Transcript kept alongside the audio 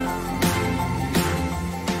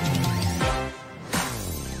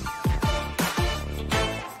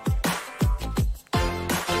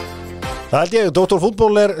Það held ég, Dr.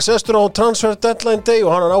 Fútból sestur á Transfer Deadline Day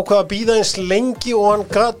og hann ákvað að bíða eins lengi og hann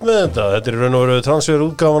gat með þetta. Þetta raun og veru transfer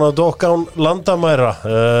útgáfan á Dokkán landamæra.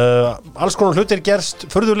 Alls konar hlutir gerst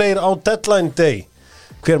furðulegir á Deadline Day.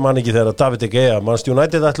 Hver man ekki þegar David De Gea, Manchester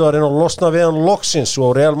United ætlaði að reyna að losna við hann loksins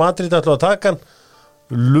og Real Madrid ætlaði að taka hann.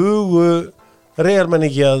 Lugu Real menn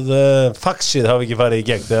ekki að faxið hafi ekki farið í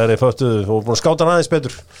gegn þegar þeir föttuðu og búin að skáta hann aðeins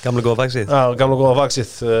betur. Gamla góða faxið. Já, gamla góða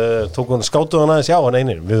faxið. Tók hann skátuð hann aðeins, já, hann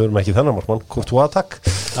einir. Við höfum ekki þennan markmann. Courtois takk.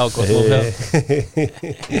 Já, gott og fjár.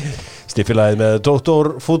 Stiffilæðið með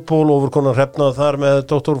Dr. Fútból og voru konar hrefnað þar með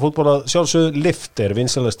Dr. Fútból að sjálfsögðu Lift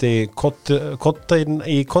vinsalasti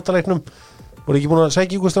í kottaleiknum. Voru ekki búin að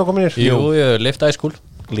sækja ykkur strákominir? Jú, Lift High School.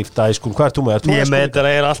 Lift High School, hvað ert þú með? Ég með þetta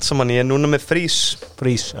er allt saman, ég núna með frís.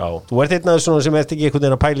 Frís, já. Þú ert einn af þessu sem ert ekki einhvern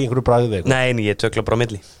veginn að pæla í einhverju bragðið eitthvað. Nei, ég tökla bara á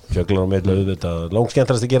milli. Tökla á milli, þetta.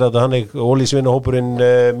 Langskemmtrast að gera þetta hannig. Ólís vinahópurinn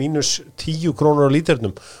mínus 10 krónur á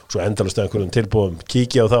líternum. Svo endalist einhverjum tilbúðum.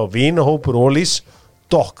 Kíkja á það, vinahópur Ólís,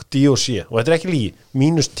 DOC, D.O.C. Og þetta er ekki lígi,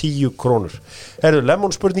 mínus 10 krónur. Herru,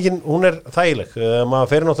 lemon spurningin, hún er þægileg.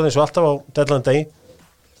 Maður fer náttúrulega eins og alltaf á Deadline Day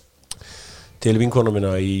til vinkona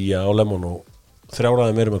minna á Lemon og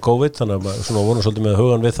þrjáraði meira með COVID, þannig að maður svona voru svolítið með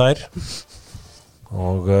hugan við þær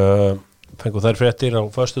og fengu þær fréttir á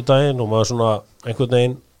föstudaginn og maður svona einhvern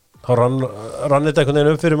veginn þá rann þetta einhvern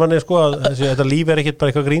veginn upp fyrir manni sko, að þetta líf er ekkert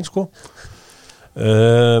bara eitthvað grín sko.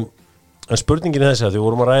 En spurningin er þessi að því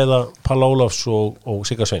vorum að ræða Palla Ólafs og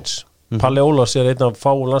Sigga Sveins. Palli Ólafs er einn af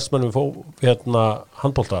fá landsmennum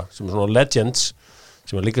handbolta sem er svona legends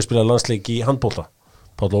sem er líka að spila landsleik í handbolta.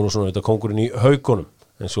 Páll Ólafsson er þetta kóngurinn í Haukunum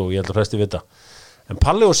eins og ég held að flesti vita. En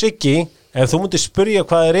Palli og Siggi, ef þú myndir spyrja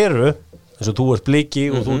hvað þeir eru, eins og þú ert Bliki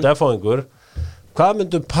og þú ert F-áingur, hvað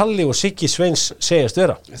myndu Palli og Siggi Sveins segjast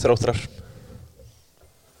vera? Þróttarar.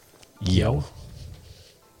 Já.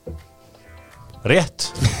 Rétt.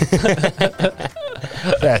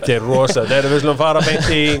 Þetta er rosa. Þeir eru visslega að fara beint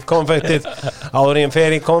í konfektið áður en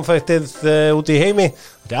fer í konfektið út í heimi.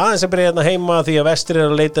 Þetta er aðeins að byrja hérna heima því að Vestur er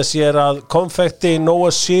að leita sér að konfekti Nóa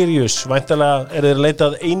Sirius. Væntanlega er þeir að leita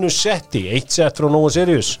að einu setti, eitt sett frá Nóa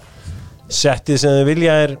Sirius. Settið sem þeir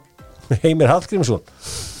vilja er Heimir Hallgrímsson.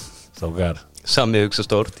 Þókar. Sami hugsa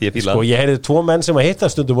stórt, ég fíla. Sko, ég heyrði 2 menn sem að hitta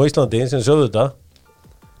stundum á Íslandi sem sögðu þetta.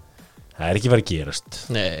 Það er ekki farið að gerast.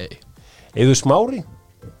 Nei. Eður Smári?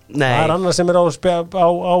 Nei. Það er annað sem er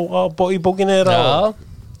í bókinni þeirra. Já.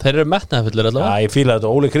 Þeir eru metnaðfullir allavega. Já, ég fíla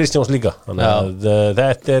þetta, Óli Kristjáns líka. Þannig að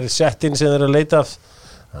þetta er settin sem þeir eru að leita af.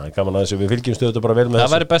 Það er gaman að þessu, við fylgjumstu þetta bara vel með þessu.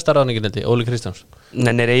 Það væri besta ráðningin þetta, Óli Kristjáns.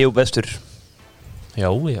 Nei, er EU bestur? Já.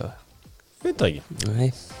 Veit það ekki. Nei.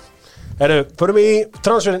 Herru, förum í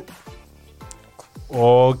transferin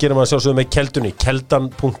og gerum að sjálfsögðu með keldunni,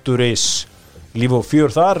 keldan.is. Líf og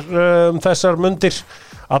fjör þar þessar mundir.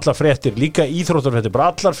 Allar fréttir, líka íþróttarfréttir, bara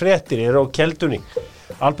allar fréttir eru á keldunni.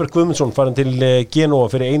 Albert Guðmundsson farin til Genoa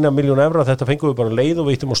fyrir 1 milljón evra, þetta fengum við bara leið og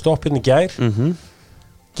við íttum að stoppa hérna í gær.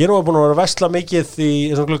 Genoa er búin að vera að versla mikið í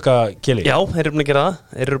þessum glugga Keli. Já, þeir eru búin að gera það.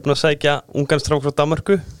 Þeir eru búin að sækja ungan strák frá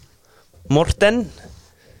Danmörku, Morten,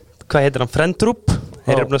 hvað heitir hann, Frendrup.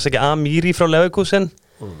 Þeir eru búin að sækja Amiri frá Leverkusen.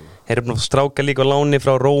 Þeir eru búin að stráka líka á láni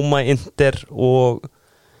frá Roma, Inter og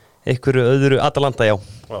einhverju öðru Atalanta, já.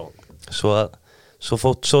 Svo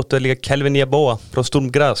sóttu líka Kelvin Yeboah frá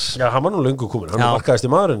Sturm Graz. Já, hann var nú löngu komin. Hann er markaðist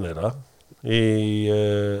í maðurinn þeirra í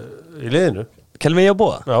liðinu. Kelvin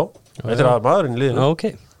Yeboah? Já, þetta er maðurinn í liðinu. Já, ok.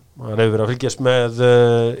 Hann hefur verið að fylgjast með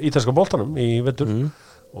ítalska boltanum í vetur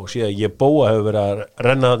og síðan Yeboah hefur verið að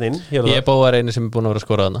renna hann inn. Yeboah er einu sem er búin að vera að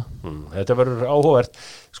skora þarna. Þetta verður áhugavert.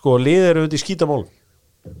 Sko, liðið eru út í skítamálum.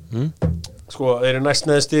 Sko, þeir eru næst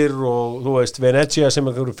neðstir og þú veist, Venezia sem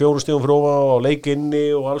er 4 stigum frá á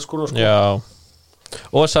leikinni og alls konar sko. Já.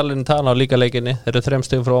 Og Salernitana á líka leikinni, þeir eru 3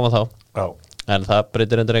 stigum frá ofan þá. Já. En það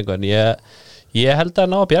breytir endur engu en ég held að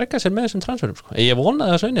ná að bjarga sér með þessum transferum sko. Ég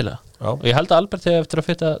vonaði það svo einilega. Og ég held að Albert hefði eftir að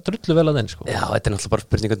fitta drullu vel að þeim sko. Já, þetta er náttúrulega bara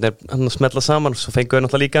spurningun hann að smetla saman, svo fengu við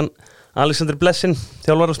náttúrulega líkan Alexander Blessin,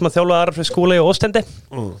 þjálfari sem að þjálfa Arafrey skóla í Óstendi.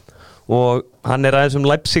 Og hann er aðeins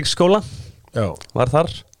Leipzig skóla. Já. Var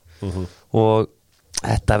þar. Og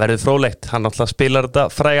þetta verður fróðlegt. Hann náttúrulega spilar þetta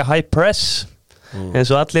fræga high press eins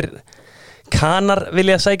og allir kanar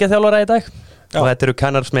vilja sækja þjálfara í dag. Og þetta eru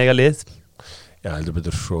kanar sem eiga lið. Já, heldur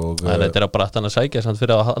betur. Þetta er að brattan að sækja samt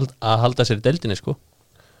fyrir að halda sér í deildinni sko.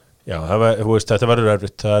 Já, þetta verður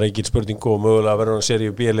erfitt. Það er ekki spurning og mögulega verður hann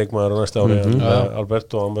seríu B-leikmaður á næsta ári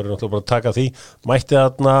Albert og hann verður náttúrulega bara að taka því. Mætti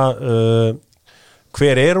þarna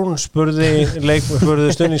Hver hún, spurði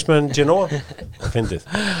stuðningsmenn Genoa. Fyndið.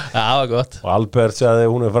 Já, var gott. Og Albert sagði,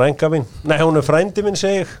 hún frænka mín. Nei, hún frændi minn,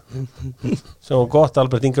 segi ég. Sem var gott,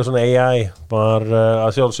 Albert Ingarsson AI var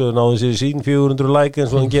að sjálfsögðu náði sér sín 400 like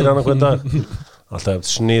eins og hann gerir annað hvern dag. Alltaf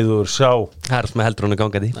sniður sá. Það sem heldur hún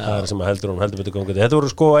gangandi. Það sem heldur betur gangandi. Þetta voru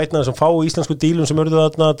sko einn af þessum fáu íslensku dílum sem urðu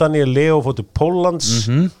þarna. Daniel Leo fór til Póllands.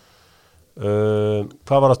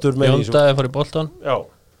 Hvað var aftur með Jóndaði fór í Bolton. Já.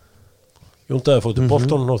 Jóndaði fór til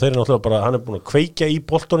Bolton og þeir náttúrulega bara, hann búin að kveikja í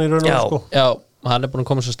Bolton í raun og sko. Já, hann búin að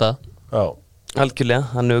koma svo stað. Já. Algjörlega,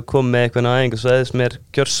 hann hefur komið með eitthvað æfingasvæði sem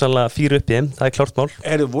gjörsamlega 4 upp í þeim, það klárt mál.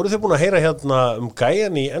 Voru þið búin að heyra hérna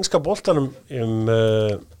gæjan í enska boltanum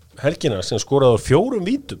helgina sem skoraði á 4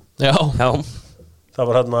 vítum? Já. Það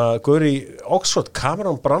var hérna gaur í Oxford,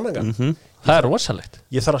 Cameron Brannagan. Það rosalegt.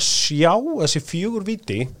 Ég þarf að sjá þessi 4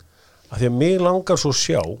 víti af því að mig langar svo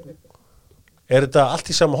sjá. Þetta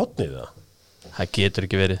allt í sama hotnið það? Það getur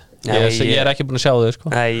ekki verið. Ég ekki búin að sjá þau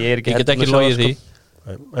sko. Nei, ég get ekki logið því.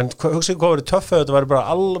 En hugsið hvað verið töff að þetta væri bara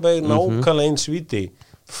alveg nákvæmlega eins víti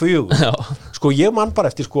 4. Sko ég man bara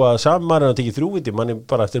eftir sko að saman maður að tekið 3 víti, mann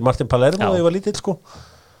bara eftir Martin Palermo þegar ég var lítill sko.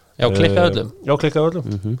 Já, klikkaði öllum. Já, klikkaði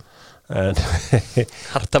öllum. En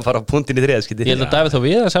harta bara á punktinn í þriðaskipti. Ég held að Davíð þó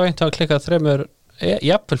við að sá einhvern að klikkað 3,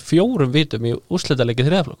 jafnvel 4 vítum í úrslitaleiki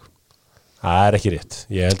þriðaflokk. Það ekki rétt.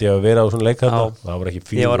 Ég held ég að vera á svona leik þarna. Það var ekki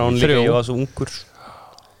 4. Ég var án líka, ég var svo ungur.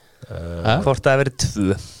 Hvort það verið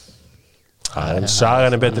 2. En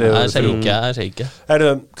sagan betri. Það er ekki.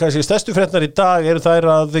 Kannski stærstu frétnar í dag eru þær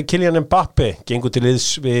að Kylian Mbappé gengur til liðs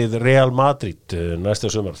við Real Madrid næsta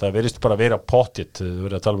sumar. Það verðist bara vera pottitt. Við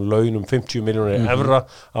verðum að tala laun 50 milljónir evra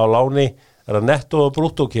á láni. Það netto og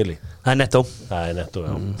brutto, Kili? Það netto,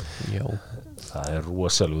 já. Já. Það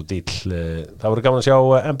rosalegu dýl. Það voru gaman að sjá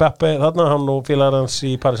Mbappé þarna, hann og félagar hans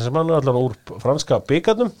í Paris Saint-Germain, allan úr franska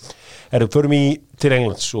bikarnum. Förum til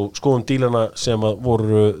Englands og skoðum dílana sem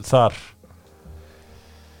voru þar.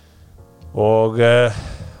 Og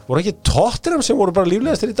voru ekki Tottenham sem voru bara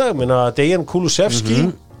líflegastir í dag, minna Dejan Kulusevski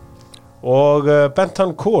og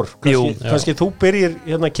Bentancur. Kannski þú byrjir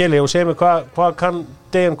hérna, Keli, og segir mig hvað kann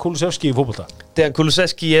Dejan Kulusevski í fótbolta? Dejan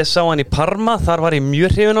Kulusevski, ég sá hann í Parma, þar var ég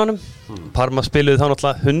mjög hrifinn á honum. Parma spiluði þá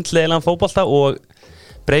náttúrulega hundleilan fótbolta og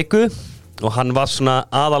breiku og hann var svona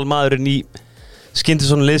aðalmaðurinn í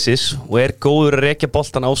skyndisónu liðsins og góður að rekja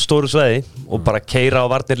boltan á stóru sveiði og bara keyra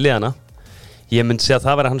á varnir liðana. Ég myndi segja að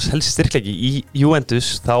það væri hans helsti styrkleiki í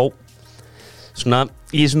Juventus, þá svona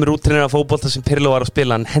í þessum rútrinir af fótbolta sem Pirlo var að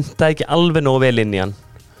spila, hann hendaði ekki alveg nógu vel inn í hann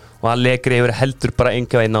og hann Allegri hefur heldur bara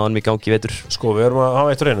enga veginn á hann í gangi vetur. Sko, við erum að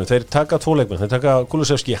hafa eitt reynu, þeir taka 2 leikmenn, þeir taka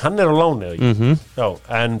Kulusevski, hann á láni eða ekki? Já,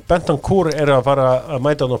 en Bentancur að fara að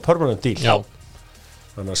mæta hann á permanent deal. Já.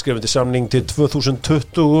 Þannig að skrifandi samning til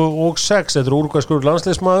 2026, þetta úrugvæskur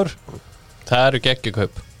landsliðsmaður. Það eru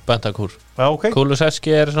geggjukaup, Bentancur. Já, ok.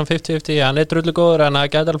 Kulusevski svona 50-50, hann drullu góður en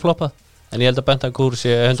það gæti alveg floppað. En ég held að Bentancur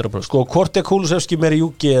sé 100%. Sko, hvort Kulusevski meiri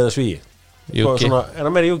Juki eða Svíi? Juki.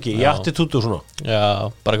 Hann meiri Juki, í attitúdu og svona? Já,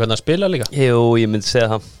 bara hvernig hann spila líka. Jú, ég myndi segja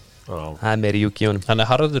það. Það meiri Juki í honum. Hann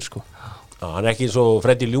harður sko. Já, hann ekki eins og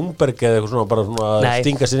Freddy Ljungberg eða eitthvað svona, bara svona að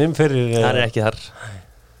stinga sér inn fyrir. Hann ekki þar.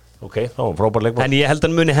 Ok, það var frábær leikmann. En ég held að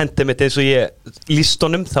hann muni henda mitt eins og ég líst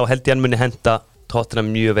honum, þá held ég hann muni henda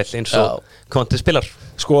Tottenham mjög vel eins og Conte spilar.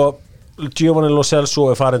 Sko, Giovanni Lo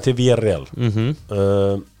Celso farin til Villarreal.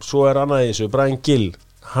 Svo annað í þessu, Bryan Gill,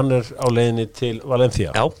 hann á leiðinni til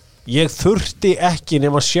Valencia. Já. Ég þurfti ekki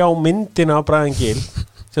nema að sjá myndina af Bryan Gill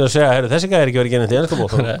til að segja, þessi gæði ekki verið genið til enska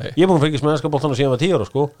boltan. Ég búin að fylgjast með enska boltan og síðan var 10 ára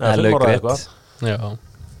sko. Það er löggrétt.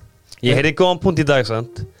 Ég heyrði góðan punkt í dag,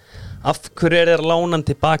 sant? Af hverju þeir lánan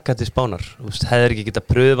tilbaka til Spánar? Hefur ekki getað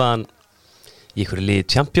pröfað hann í einhverju liði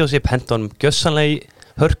Championship, henda honum gjössanlega í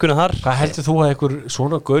hörkuna þar? Hvað heldur þú að einhver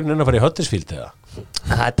svona gaurin að fara í Huddersfield eða?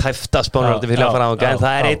 Það er tæft að Spánar vilja fara á en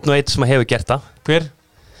það er einn og einn sem hefur gert það. Hver?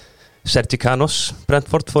 Sergio Canos,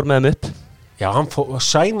 Brentford fór með þeim upp. Já, hann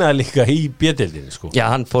sænaði líka í B-deildinni sko. Já,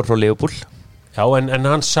 hann fór frá Liverpool. Já, en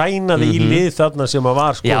hann sænaði í lið þarna sem að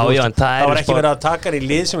var sko. Já, en það var ekki verið að taka í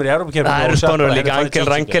lið sem er í Evrópukeppninni. Það eru Spánur líka, Angel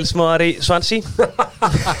Rangel sem var í Swansea.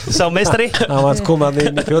 Sá meistari. Það var komað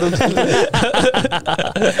inn í 4.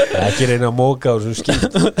 Ekki reyna að móka á þessum skýt.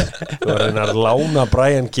 Þú var reyna að lána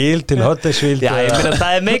Bryan Gill til Huddersfield. Já, ég meina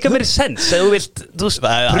það meika meira sens. Ef þú vilt,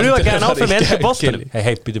 pröfa að gæða áfram með enska boltanum.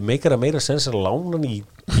 Hei, byrju, meikar það meira sens að lána hann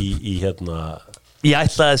í hérna... Ég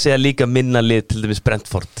ætlaði að segja líka minna lið til dæmis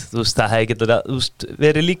Brentford. Þú veist, það hefði getað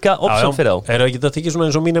verið líka option fyrir þá. Það ekki það tekið svona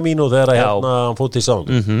eins og mínu þegar hérna hann fótt í sánd.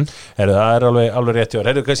 Það er alveg rétt hjá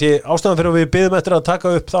þér. Kannski ástæðan fyrir að við biðum eftir að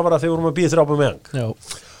taka upp það var að þið vorum að bíða þér á með hann.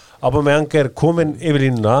 Aubameyang kominn yfir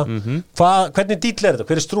línuna hvernig díl þetta?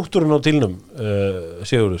 Hver struktúrin á dílnum,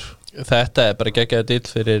 Sigurður? Þetta bara geggjaður díl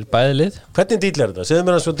fyrir bæði lið. Hvernig díl þetta? Segðu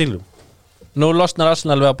mér hans frá dílum. Nú losnar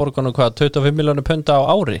Arsenal við að borga nú 25 milljónir punda á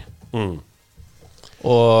ári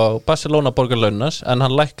og Barcelona borgar launas en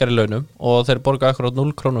hann lækkar í launum og þeir borga akkurat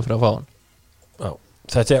 0 krónur fyrir að fá hann.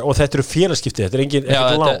 Og þetta eru félagskipti, þetta er engin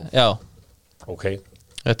lán. Já. Ok.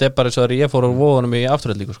 Þetta er bara eins og að ég fór á vóðunum í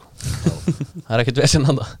afturhaldlíku sko. Það er ekkert vesinn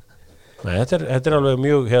handa. Nei, þetta er alveg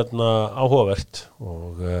mjög áhugavert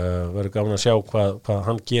og verður gaman að sjá hvað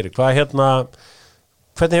hann gerir.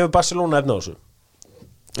 Hvernig hefur Barcelona efna á þessu?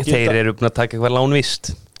 Þeir eru búin að taka eitthvað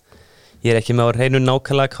lánvist. Ég er ekki með á hreinu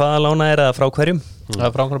nákvæmlega hvaða lána er eða frá hverjum. Það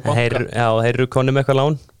er frá hverjum banka. Þeir eru konum eitthvað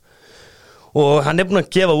lán. Og hann er búin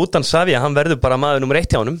að gefa út hann Savi að hann verður bara maður nummer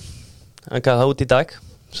 1 hjá honum. Hann gaf það út í dag.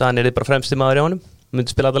 Svo hann er bara fremsti maður hjá honum.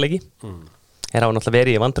 Myndi spila alla leiki. Þeir hafa náttúrulega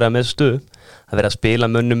verið í vandræði með þessu stöðu. Það verið að spila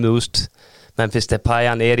mönnum úst. Memphis Depay,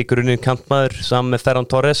 hann er í grunninn kantmaður saman með Ferran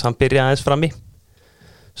Torres. Hann byrja aðeins frammi.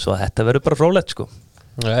 Svo þetta verður bara frólætt sko.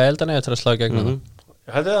 Ég held að eftir að slá gegn það.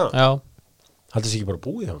 Heldur það? Já. Heldur þessi ekki bara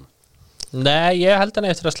búið hjá hann? Nei, ég held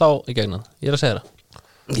að eftir að slá í gegn það. Ég er að segja það.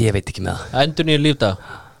 Ég veit ekki með það. Endur nýju lífdag.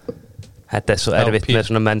 Þetta er svo erfitt með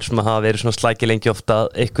svona menn sem hafa verið svona slæki lengi ofta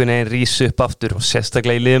að einhvern veginn rísu upp aftur og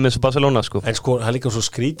sérstaklega í liðum eins og Barcelona sko. En sko, það er líka svo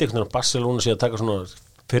skrítið einhvern veginn að Barcelona sé að taka svona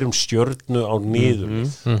fyrrum stjörnu á niður.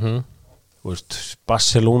 Þú veist,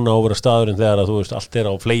 Barcelona over að staðurinn þegar að þú veist, allt er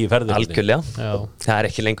á flegi ferðir. Algjörlega. Það er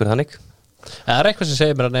ekki lengur þannig. Það er eitthvað sem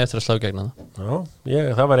segir mér að eftir að slá gegn það. Já,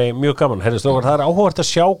 það var mjög gaman. Herri strókar, það er áhugavert að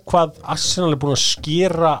sjá hvað Arsenal er búin að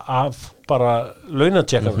skera af bara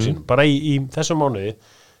launatjekkanum sín. Bara í þessum mánuði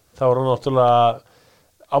þá var hann náttúrulega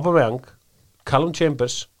Aubameyang, Callum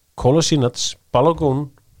Chambers, Kolasinac, Balogun,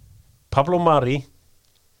 Pablo Mari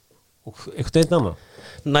og eitthvað einn annan.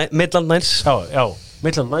 Maitland Niles. Já,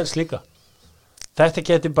 Maitland Niles líka. Þetta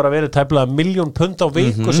geti bara verið tæplega £1.000.000 á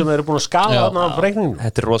viku sem þeir eru búin að skala þarna af reikningum.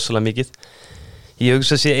 Þetta er rosalega mikið. Ég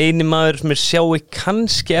hugsa að sé eini maður sem sjáu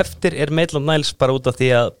kannski eftir er Maitland Niles bara út af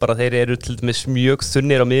því að bara þeir eru til dæmis mjög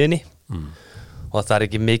þunnir á miðinni og það er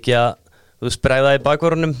ekki mikið að spræða í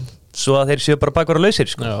bakvörunum svo að þeir séu bara bakvörulausir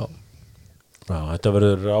sko. Já, þetta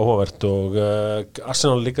verður áhugavert og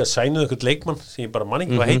Arsenal líka sænuð eitthvað leikmann sem ég bara mann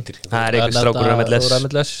ekki hvað heitir. Það er einhver strákur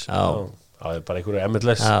MLS. Já, það er bara einhver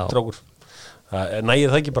MLS strákur. Nægir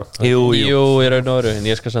það ekki bara? Jú, ég raun og öru en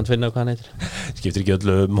ég skal samt finna hvað hann heitir. Skiptir ekki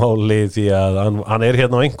öllu máli því að hann er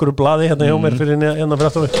hérna á einhverju blaði hérna hjá mér fyrir hérna fyrir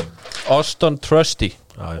aftur mig. Austin Trusty.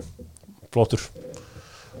 Já, flottur.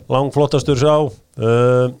 Langflottastur sá.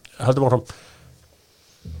 Haldum áfram.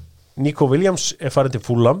 Nico Williams er farin til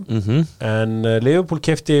Fulham en Liverpool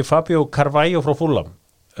keypti Fabio Carvalho frá Fulham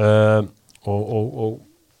og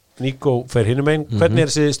Nico fer hinum einn. Hvernig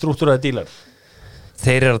er þessi struktúraði dílar?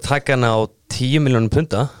 Þeir eru að taka hana á 10 milljónum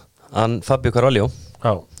punda hann Fabio Carvalho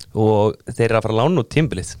og þeir eru að fara að lána út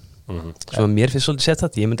tímabilið svo mér finnst svolítið sett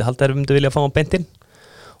þetta ég myndi halda að þeir myndi vilja að fá hann beintinn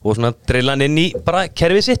og svona dreila hann inn í bara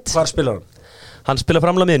kerfið sitt. Hvar spilar hann? Hann spilar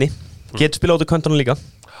framlega miðinni getur spila út á köntunum líka.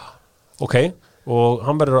 Ok, og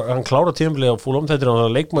hann klára tímabilið á Fulham. Þetta er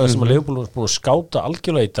hann leikmaður sem að Liverpool er búin að skáta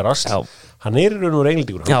algjörlega í drast. Hann er í raun og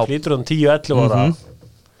reynildíkur, hann flytur hann 10-11 ára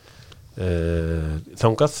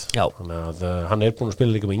þangað. Þannig að hann er búin að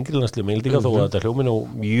spila líka með yngri landsliðum þó að þetta hljóminn á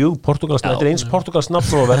mjög portugalskt þetta er eins portugalskt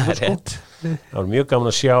nafn og verður sko. Það var mjög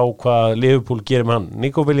gaman að sjá hvað Liverpool gerir með hann.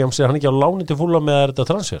 Nico Williams er hann ekki á láni til Fulham eða er þetta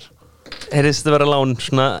transfer? Heyrðist þetta vera lán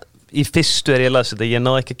svona í fyrstu ég las þetta, ég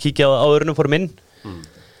náði ekki að kíkja á það áðurinn fór minn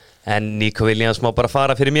en Nico Williams má bara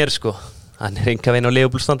fara fyrir mér sko. Hann er enga veginn á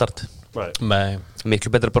Liverpool standard. Nei.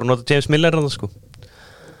 Miklu betra bara að nota James Miller en það sko.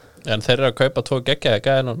 En þeir eru að kaupa 2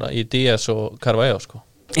 geggjaði núna í Díaz og Carvalho sko.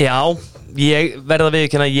 Já, ég verða að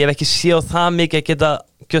viðurkenna ég hef ekki séð það mikið að geta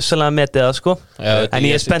gjössalega metið það sko. En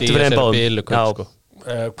ég er spennt fyrir þeim báðum. Sko.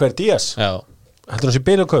 Hver Díaz? Já. Heldur hann sé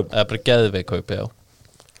bilukaup? Það er bara geðveik kaup, já.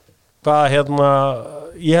 Hvað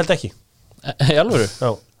ég held ekki. Í alvöru?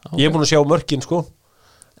 Já. Okay. Ég er búin að sjá mörkin sko.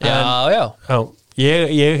 Já.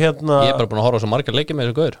 Ég Ég er bara búin að horfa á svo margar leikir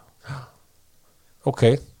með þessu góður. Ok.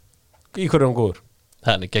 Í hverju er hann góður?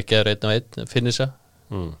 Þannig geggjaður 1-1 finisa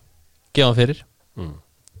gefa hann fyrir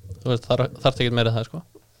þú veist þarf ekki meira það sko.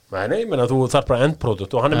 Nei, menna þú þarf bara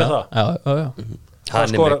endprodukt og hann er með það. Já.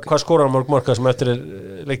 Hvað skorar hann mörg marka sem eftir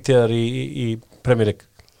leiktíðar í Premier League?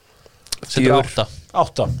 8. Ég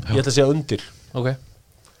ætla að segja undir. Ok.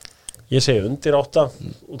 Ég segi undir 8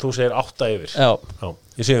 og þú segir 8 yfir. Já.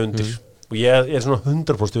 Ég segi undir og ég er svona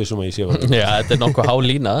 100% vissum að ég sé Já, þetta er nokkuð há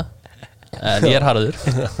lína en ég er harður.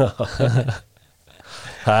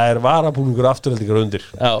 Það varabúningur afturheldingar undir.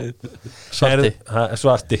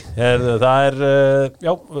 Svarti. Það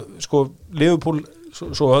já, sko, Liverpool,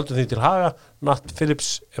 svo höldum því til Haga, Nat Phillips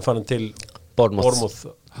farin til Bournemouth.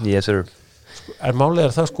 Yes, sir.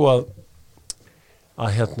 Málið það sko að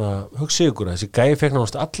hugsa ykkur, þessi gæi fekk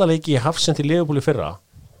náttúrulega alla leiki í Hafsend í Liverpool í fyrra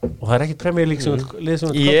og það ekki Premier League sem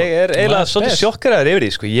Ég eiginlega svolítið sjokkeraður yfir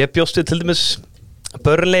því, sko. Ég bjóst við til dæmis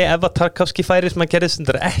Burnley ef að Tarkowski færi sem að gerðist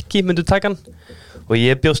þetta ekki myndu taka hann og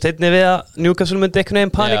ég bjóst einnig við að Newcastle myndi einhvern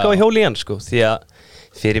veginn panika á hjóli í hann sko því að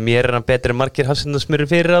fyrir mér hann betri en margir Hafsendasmurur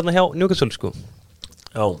fyrir hann hjá Newcastle sko.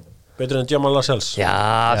 Já, betur en Jamal Lascelles. Já,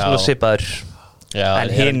 svona svipaður. Já, en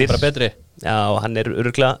hinnir bara betri. Já, hann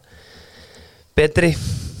örugglega betri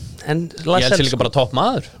en Lascelles. Ég held sér líka bara topp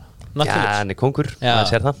maður. Já, hann kongur, hann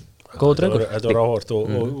sér það. Góð drengur. Þetta var áhvert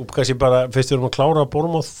og kannski bara fyrst við erum að klára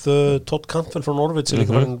Bournemouth Todd Cantwell frá Norwich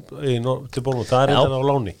líka til Bournemouth, það þetta á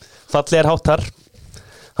láni. Fallegar háttar.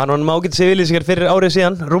 Hann var máginn sig yfirlýsingar fyrir árið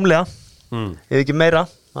síðan, rúmlega. Ef ekki meira,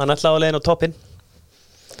 hann ætlaði að leiðin á toppinn.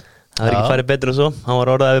 Það var ekki farið betur en svo. Hann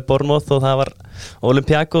var orðaðið við Bournemouth og það var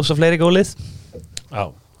Olympiakos og fleiri gólið. Já,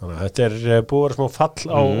 þannig að þetta búið að vera smá fall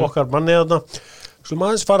á okkar manni þarna. Við slum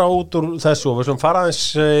aðeins fara út úr þessu og við slum fara aðeins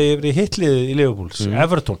yfir í hitliðið í Liverpool,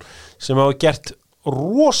 Everton, sem hafa gert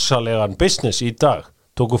rosalegan business í dag.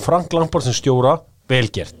 Tóku Frank Lampard sem stjóra,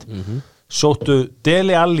 velgert. Sóttu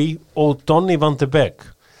Dele Alli og Donny van de Beek.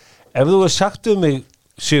 Ef þú hefur sagt mig,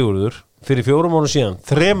 Sigurður, fyrir 4 mánuðum síðan,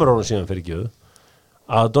 3 mánuðum síðan fyrir ekki,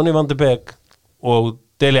 að Donny van de Beek og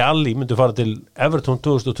Dele Alli myndu fara til Everton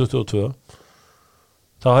 2022,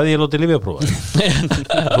 þá hefði ég lótið lyfjaprófa.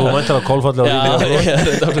 Þú mæntar að kólfallega á því. Já,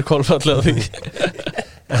 þetta var kólfallega á því.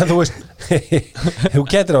 En þú veist, þú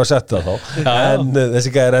getur að setja það þá. En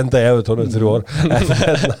þessi gæði enda í Everton 3 ár.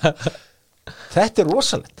 Þetta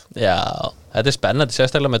rosalegt. Já, þetta spennandi,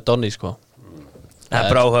 sérstaklega með Donny, sko. Það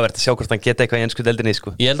bara áhugavert að sjá hvort hann geta eitthvað í ensku deildinni,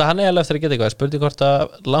 sko. Ég held að hann eftir að geta eitthvað. Ég spurði hvort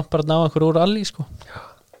að Lampard ná einhver úr Alli, sko.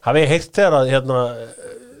 Hafið ég heyrt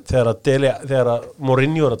þegar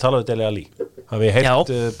Mourinho að tala við Dele Alli. Hafið ég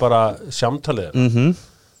heyrt bara samtalið.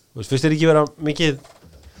 Þú veist, fyrst ekki vera mikið,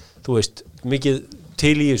 þú veist, mikið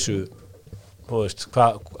til í þessu, þú veist,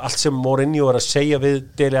 allt sem Mourinho að segja við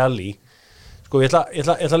Dele Alli. Sko, ég ætla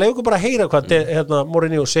að leiða ykkur bara að heyra hvað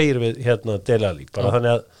Mourinho segir við Dele Alli. Bara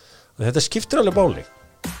þannig að þetta skiptir alveg báli.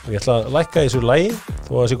 Og ég ætla að lækka þessu lagi,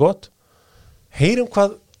 þó að það sé gott. Heyrum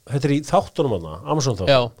hvað, þetta í þáttunum hana, Amazon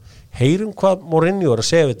þáttunum. Heyrum hvað Mourinho að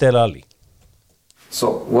segja við Dele Alli. So,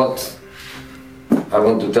 what I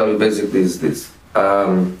want to tell you basically is this.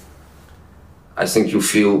 I think you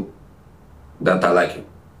feel that I like you.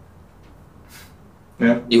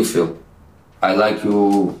 Yeah. You feel. I like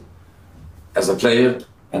you as a player,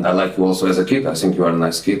 and I like you also as a kid. I think you are a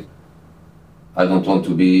nice kid. I don't want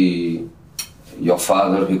to be your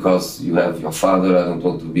father because you have your father. I don't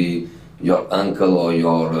want to be your uncle or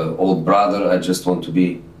your old brother. I just want to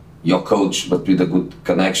be your coach, but with a good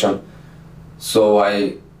connection. So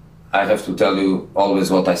I have to tell you always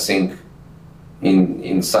what I think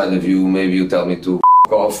inside of you. Maybe you tell me to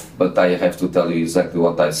f*** off, but I have to tell you exactly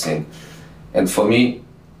what I think. And for me,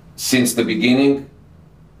 since the beginning,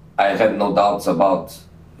 I had no doubts about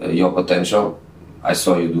your potential. I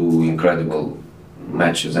saw you do incredible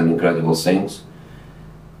matches and incredible things.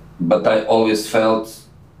 But I always felt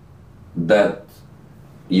that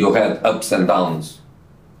you had ups and downs.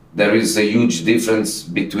 There is a huge difference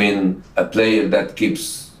between a player that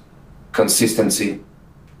keeps consistency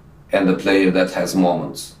and a player that has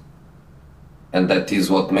moments. And that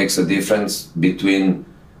is what makes a difference between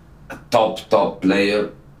a top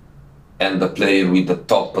player and a player with the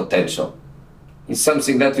top potential. It's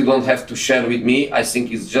something that you don't have to share with me. I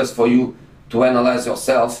think it's just for you to analyze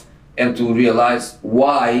yourself and to realize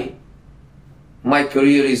why my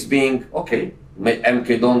career is being, okay,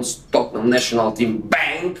 MK Dons Tottenham national team,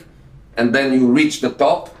 bang, and then you reach the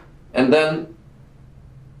top, and then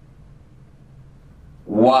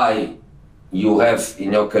why you have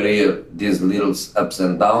in your career these little ups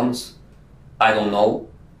and downs, I don't know.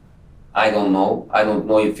 I don't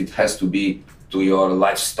know if it has to be to your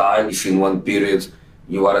lifestyle, if in one period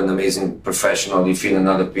you are an amazing professional, if in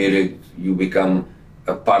another period you become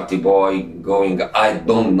a party boy going, I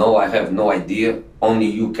don't know, I have no idea, only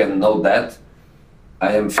you can know that.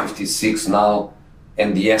 I am 56 now,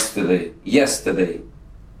 and yesterday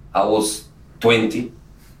I was 20, you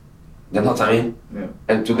know what I mean? Yeah.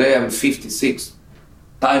 And today I'm 56.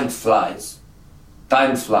 Time flies.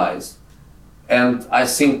 And I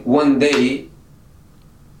think one day,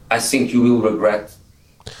 I think you will regret.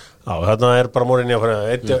 Já, þarna bara Mourinho að fara.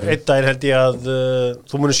 Einn daginn held ég að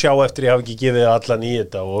þú munir sjá eftir ég hafi ekki gefið allan í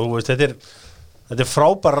þetta og þú veist, þetta þetta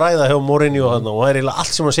frábær ræða hjá Mourinho og það er eiginlega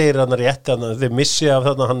allt sem hann segir þarna rétt, þeir missi af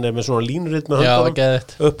þarna, hann með svona línuritt með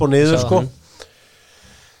höndunum upp og niður sko.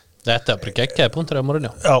 Þetta bara geggjaði punktur af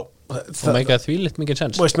Mourinho. Já, það meikaði því litt mikið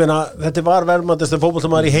sens. Þetta var verðmættasti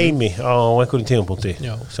fótboltamaður í heimi á einhverjum tímapunkti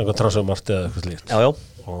samkvæmt Transfermarkt eða eitthvað slíkt. Já.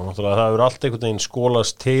 Og náttúrulega það hefur allt einhvern veginn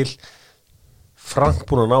skólast til. Frank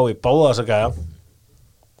búin að ná í báða þessa gæja.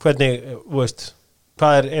 Hvernig,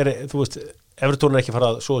 hvað þú veist, Evertón ekki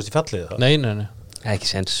farað að svoðast í fjallið það? Nei. Ekki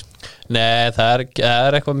sens. Nei, það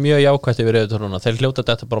er eitthvað mjög jákvætt yfir Evertón núna. Þeir hljóta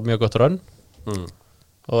þetta bara mjög gott rönn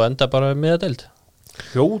og enda bara með að deild.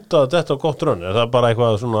 Hljóta þetta gott rönn? Er það bara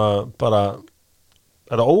eitthvað svona,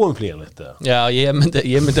 er það óumflýjanlegt eða? Já, ég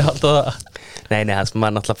myndi alltaf það. Nei, það sem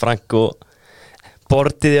maður náttúrulega Frank og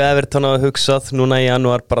Bortið í Evertón hafa hugsað núna í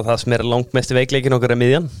janúar bara það sem langmesti veikleikin okkar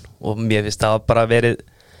miðjan og mér finnst það bara verið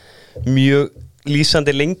mjög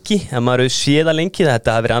lýsandi lengi, að maður hefur séða lengi,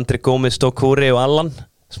 þetta hafi verið Andri Gómez, Stokuri og Allan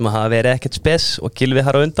sem hafa verið ekkert spes og Gylfi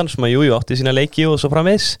þar á undan sem að jú átti sína leiki og svo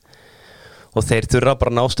framvegis og þeir þurfa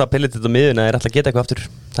bara násta pillit þetta miðuna þeir ætla að geta eitthvað aftur,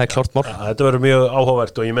 það er klárt mál. Þetta verður mjög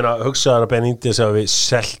áhugavert og ég meina hugsaðar að Benítez að við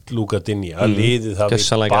selt Luka Dinja að liðið það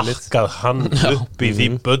við bakkað hann upp í því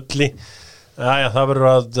bölli. Það verður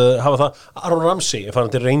að hafa það. Aaron Ramsey er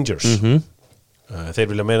farin til Rangers. Þeir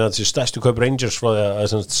vilja meina að þessi stærstu kaup Rangers frá því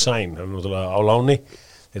að sæn, hann er náttúrulega á láni,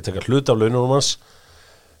 þeir taka hlut af laununum hans.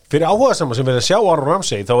 Fyrir áhugasamar sem vilja sjá Aaron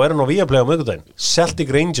Ramsey þá er hann á Viaplay á miðvikudaginn.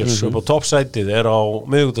 Celtic Rangers upp á toppsætið er á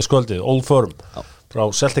miðvikudagskvöldið, Old Firm frá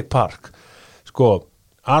Celtic Park. Sko,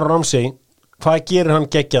 Aaron Ramsey, hvað gerir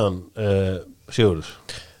hann geggjaðan, Sigurður?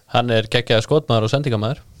 Hann er geggjaði skotmaður og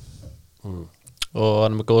sendingamæður og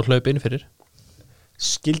hann er með góð hlaup inn fyrir.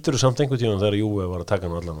 Skildur þú samt einhvern tíma þegar Juve var að taka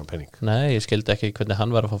hann allan á penning? Nei, ég skildi ekki hvernig hann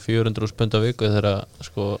var að fá 400.000 pund á viku þegar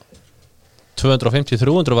sko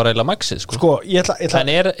 250-300 var eiginlega maxið sko. En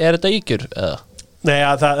er þetta ígjur eða? Nei,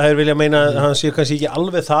 það er vilja meina að hann sé kannski ekki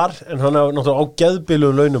alveg þar en hann er náttúrulega á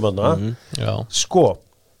geðbiluðum launum hann. Sko,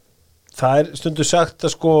 það er stundu sagt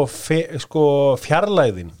að sko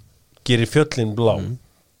fjarlægðin gerir fjöllin blá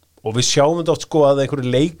og við sjáum þetta oft sko að einhverju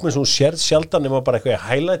leikmenn sem sérð sjaldan nema bara eitthvað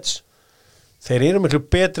highlights þeir eru miklu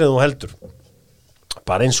betri en þú heldur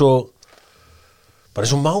bara eins og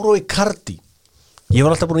Mauro Icardi ég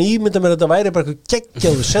var alltaf búin að ímynda mér að þetta væri bara eitthvað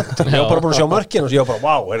geggjaðu sentur ég var bara búin að sjá mörkin og ég var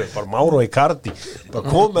bara, wow, bara Mauro Icardi bara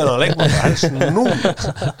kom með hann að leikmann helst nú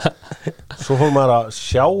svo fór maður að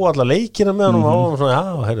sjá alla leikina með hann og svona,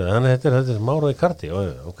 þetta er Mauro Icardi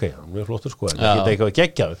ok, hann er mjög flottur sko en það geta eitthvað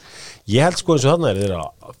geggjaðu ég held sko eins og þarna þeir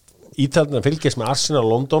að Ítalina fylgjast með Arsenal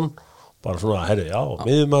London bara svona,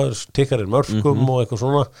 miðjumaður tikkarinn mörkum og eitthvað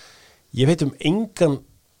svona ég veit engan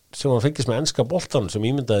sem hann fylgjast með enska boltan sem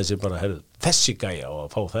ímyndaði sér bara, þessi gæja og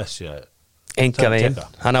að fá þessi enga veginn,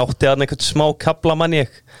 hann átti að einhvern smá kaplamann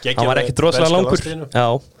hann var ekkert rosalega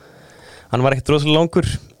langur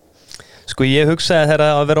sko ég hugsaði þegar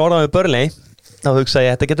að vera orðað með Burnley þá hugsaði ég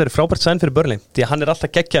að þetta getur verið frábært sæn fyrir Burnley því að hann er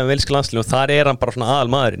alltaf geggjað með velska landslið og þar er hann bara svona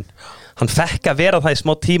aðalmaðurinn hann fekk að vera það í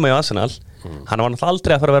smá tíma í Arsenal hann var náttúrulega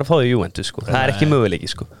aldrei að fara að vera að fá því í Juventus sko. það er ekki möguleiki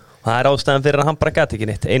sko. það er ástæðan fyrir að hann bara gæti ekki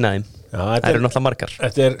neitt einaðim það eru náttúrulega margar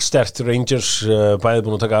Þetta er sterkt Rangers bæði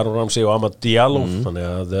búin að taka Aaron Ramsey og Amad Diallo þannig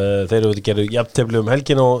að þeir eru að gera jafntefli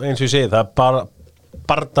helgin og eins og ég segi það er bara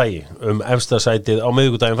bardagi efstasætið á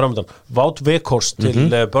miðvikudaginn framöndan Wout Weghorst til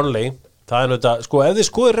Burnley það er náttúrulega, sko ef þið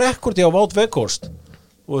skoðir rekordi á Wout Weghorst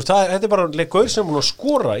og þetta er bara leikgaur sem búin að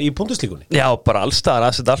skora í Bundesligunni Já, bara allstaðar,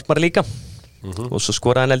 Asset Alkmaar líka og svo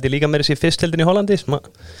skoraði hann heldur líka með þessi fyrstildin í Hollandi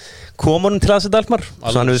kom honum til Asset Alkmaar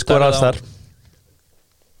svo hann hefur skorað allstaðar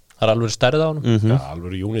Það er alveg stærð á hann Já,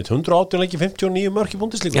 alveg unit 118 leiki 59 mörk í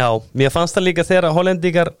Bundesligunni Já, mér fannst það líka þegar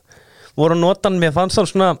Hollendingar voru að nota hann, mér fannst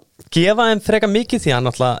það svona gefa þeim freka mikið því hann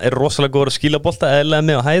alltaf er rosalega góður að skila bolta eðlega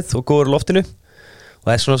með á hæð og góður á loftinu og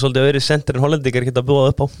það er svona svolítið öðru sendur en Hollendingar geta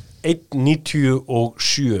búið upp á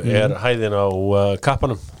 1.97 er hæðin á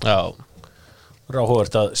kappanum Já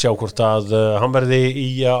Ráhugavert að sjá hvort að hann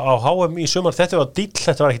verði á HM í sumar þetta var dýll,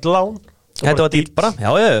 þetta var ekkert lán Þetta var dýll bara, já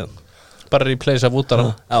bara replace af útara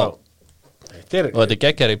og þetta er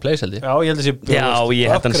geggjar replace held ég Já, ég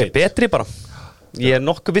held að hann sé betri bara Ég er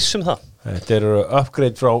nokkuð viss um það Þetta er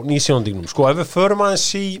upgrade frá nýsjóndingnum Sko, ef við förum aðeins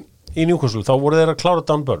í Newcastle þá voru þeir að klára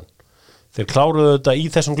Dan Burn Þeir kláruðu þetta í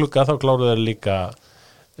þessum glugga þá kláruðu þeir líka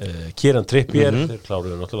Kieran Trippier Þeir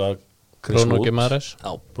kláruðu náttúrulega Bruno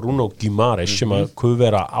Guimaraes sem að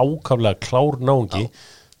vera ákaflega klár náungi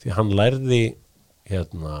því hann lærði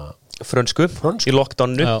frönsku í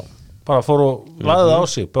lockdownu bara fór og laðið á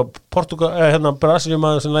sig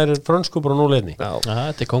Brasiliumaður sem lærir frönsku bara nú leiðni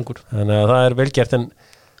þetta er kongur þannig að það er velgert en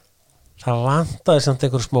það vantaði samt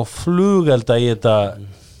einhver smá flugelda í þetta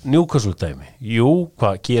Newcastle dæmi jú,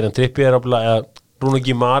 hvað, Kieran Trippier eða Bruno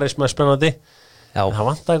Guimaraes með spennandi Já, það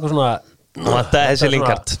vantar eitthvað svona það vantaði þessi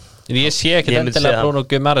Lingard. Ég sé ekki Ég myndi endilega segja Bruno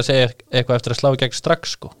Guimaraes segja eitthvað eftir að slá í gegn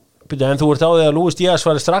strax sko. en þú ert á því að Luis Díaz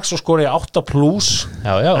var strax og skori 8+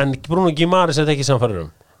 Já. en Bruno Guimaraes er ekki samfæður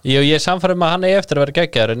Ég er samfærum að hann er eftir að vera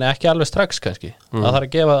geggjaður en ekki alveg strax kannski það þarf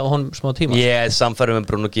að gefa honum smá tíma Ég er samfærum með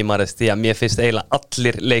Bruno Guimaraes því að mér finnst eiginlega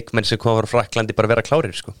allir leikmenn sem koma frá Fraklandi bara vera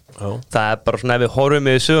klárir sko. Það er bara svona ef við horfum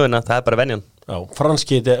við söguna það er bara venjan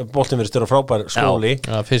franski boltin verið störa frábær skóli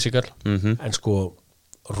physical en sko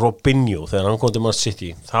Robinho þegar hann kom til Man City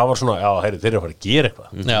það var svona, þeir eru að fara að gera eitthvað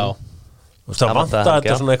Já, það vantar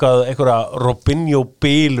þetta svona eitthvað Robinho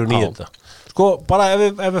bílun í þetta sko, bara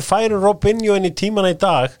ef við færum Robinho inn í tímana í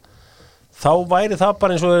dag þá væri það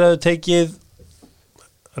bara eins og við hefðu tekið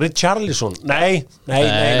Richarlison Nei,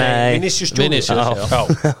 Vinicius Junior Já.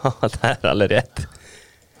 Það er alveg rétt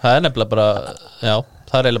það er nefnilega bara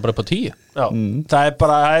það er eiginlega bara upp á 10 það er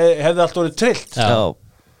bara, hefði allt orðið trillt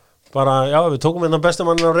bara, við tókum hérna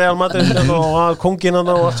bestamannin á Real Madrid og konginn og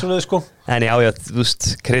allt svona sko. En já, þú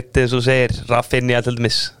veist, kryttið svo segir Rafinha til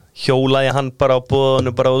dæmis hjólaði hann bara á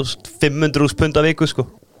búðinu bara 500.000 pund á viku sko.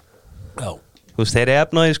 Já. Þú veist, þeir eru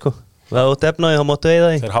efnaði sko. Það út efnaði, þá máttu eiga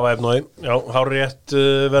því. Þeir hafa efnaði, hár rétt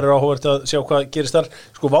verður áhugavert að sjá hvað gerist þar.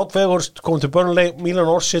 Sko, Wout Weghorst kom til Burnley,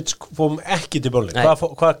 Milan Orsic kom ekki til Burnley.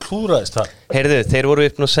 Hvað klúðraðist þar? Heyrðu, þeir voru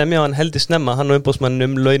uppn að semja og hann heldi snemma, hann og umbóðsmann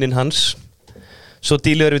launin hans. Svo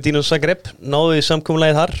díluður við Dinamo Zagreb, náðu í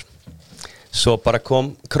samkomulagið þar. Svo bara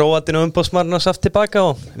kom Króatinn og umbóðsmann og saft tilbaka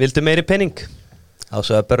og vildu meiri penning. Og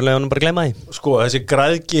svo er Burnley honum bara gleyma því. Sko, þessi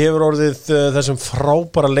græðgi hefur orðið þessum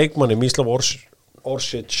frábæra leikmanni Mislav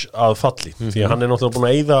Orsic að falli því að hann er náttúrulega búin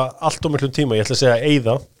að eyða allt og miklum tíma, ég ætla að segja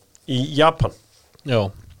eyða í Japan. Já.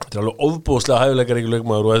 Þetta er alveg ofbúðslega hæfileikaríkur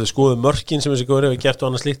leikmaður og þetta skoðu mörkin sem þessi góður hefur gert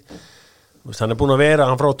og annað slíkt. Hann er búin að vera,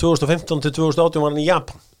 hann frá 2015 til 2018 var hann í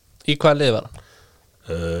Japan. Í hvaða lið var hann?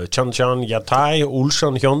 Changshan Yatai,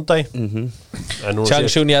 Ulsan Hyundai.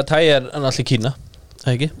 Changshan Yatai er hann allir Kína,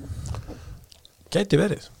 það ekki? Gæti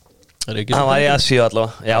verið. Hann var í Asíu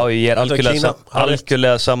allavega. Já, ég er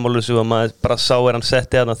algjörlega sammálu svo að maður bara sá hann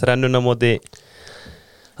setti þarna þrennuna móti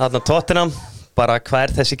þarna Tottenham, bara hvað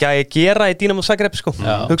er þessi gæi að gera í Dinamo Zagreb sko.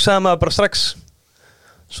 Hugsaði maður bara strax.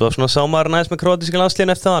 Svo svona sá maður næst með króatíska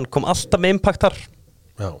landsliðinu eftir það, hann kom alltaf með impact þar.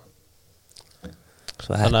 Já.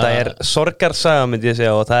 Svo þetta er sorgarsaga myndi ég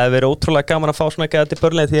segja og það hefur verið ótrúlega gaman að fá svona gæði til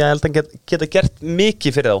Burnley því að ég held að hann geta gert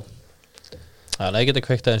mikið fyrir þá. Það geta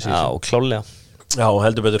kveikt aðeins í þessu. Já, klálega. Já,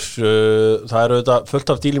 heldur betur, það eru auðvitað fullt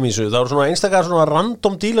af dílum í þessu, það eru svona einstakar svona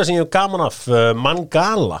random díla sem ég hef gaman af.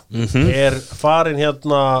 Mangala er farin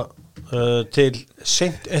hérna til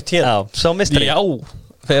Saint Etienne. Já, sá mistari. Já,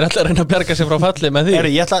 þeir ætla að reyna að bjarga sig frá falli með því.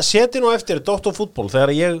 Ég ætla að setja nú eftir Dr. Fútból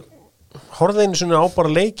þegar ég horfði einu svona á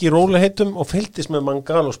bara leik í rólegheitum og fylgdist með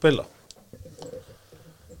Mangala og spila.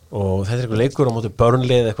 Og þetta er eitthvað leikur á móti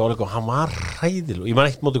Burnley eða eitthvað áleika og hann var hræðilegur, ég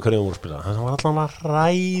man eitt móti hverju hann voru að spila, hann var allan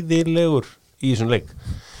hræðilegur í þessum leik.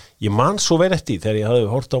 Ég man svo vel eftir þegar ég hafði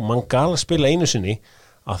hort á Mangala spila einu sinni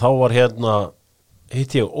að þá var hérna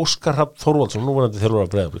hitti ég Óskar Hrafn Þorvaldsson, nú var hann til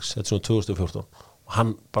þjálfari Breiðabliks, þetta er svona 2014 og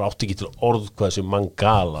hann bara átti ekki til orð hvað þessi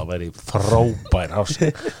Mangala væri frábær á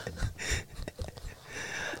sig.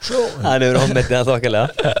 Hann hefur ofmetið það þokkalega.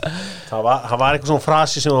 Það var eitthvað svona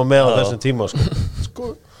frasi sem var með á þessum tíma sko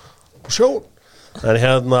sjón.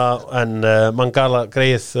 En Mangala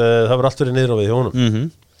greið, það var allt verið niður á við hjá honum.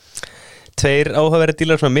 Tveir áhugaverðir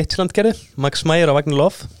dílar frá Midtjylland gerðu, Max Meyer og Wagner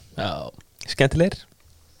Love. Já. Skemmtilegir.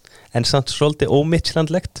 En samt svolítið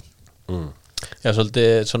óMidtjyllandlegt. Já,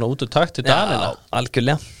 svolítið svona út úr takt í Danina. Já,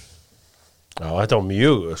 algjörlega. Já, þetta var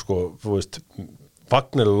mjög, sko, þú veist,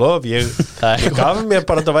 Wagner Love, ég gaf mér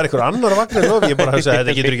bara að þetta væri einhver annar Wagner Love, ég bara hafði að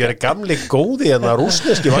þetta getur ekki verið gamli góði en það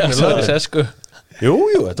rússneski Wagner Love. Jú,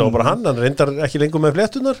 þetta var bara hann reyndar ekki lengur með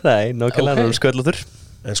fléttunar. Nei, nákvæmlega, hann sköllutur.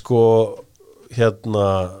 En sko, hérna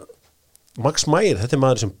Max Meyer, þetta er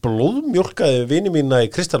maður sem blóðmjólkaði vini mína í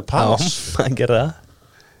Crystal Palace. Já, hann gerði það.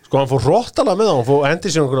 Sko, hann fór hróttalega með hann fór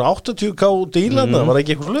hendi sér einhverjum 80k dílana, var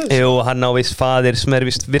ekki eitthvað sluðis? Jú, hann ávist fadir sem er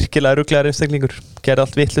vist virkilega ruglegar einstaklingur. Gerði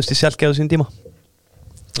allt vittlust í sjálfgeðu sín tíma.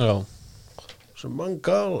 Já. Sem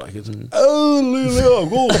Mangala, eðlilega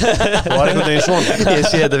góð. Það var einhvern veginn svona. Ég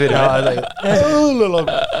sé þetta fyrir mig. Eðlilega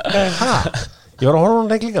góð. Ég var að horfa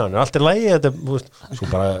hann leiklinga hann, allt er lægi, þetta, þú veist, svo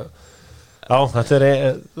bara... Já, þetta er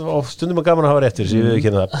stundum að gaman að hafa réttir, sem við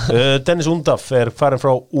kynna það. Dennis Undaf er farin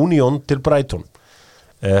frá Union til Brighton.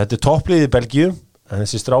 Þetta er toppliðið í Belgíu, en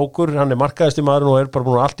þessi strákur, hann er markaðasti maður og er bara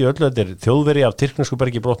búin allt í öllu, þetta er þjóðveri af tyrknesku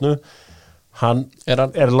bergi brotnu. Hann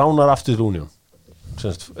er lánar aftur til Union.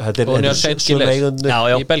 þetta Union Saint-Gilles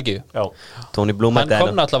í Belgíu. Tony Bloom hann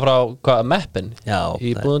kom náttúrulega frá Meppen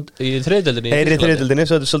í þriðdeildinni. Þeir í þriðdeildinni,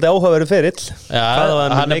 svo þetta er svolítið áhugaverður ferill.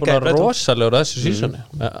 Hann er búin að rosalegur þessu sísoni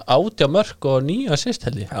 18 mörk og 9 assist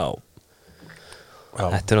held ég. Þetta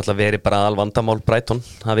er náttúrulega verið bara alvandamál Brighton.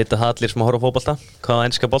 Það vita það allir sem að horfa á fótbolta hvaða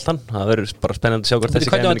enska boltan, það verður bara spennandi að sjá hvort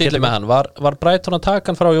þessi hvernig var dílið með hann? Var Brighton að taka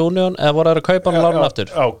hann frá Union eða voru það að kaupa hann og lána hann aftur?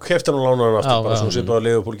 Já, keypti hann og lána hann aftur bara svo svipaði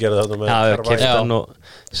Liverpool gerði þetta með Já, keypti hann og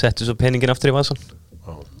setti svo peningin aftur í vasan.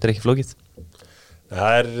 Þetta er ekki flókið.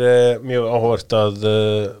 Það er mjög áhugavert að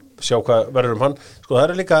sjá hvað verður hann. Sko það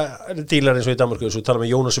eru líka dílar eins og í Danmarku, svo tala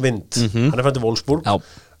með Jonas Wind hann er fænt í Wolfsburg.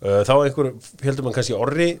 Þá einhver, heldur mann kannski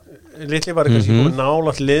Orri litli var kannski komið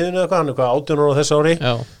nálægt liðinu eitthvað, hann er eitthvað 18 ára á þessu ári.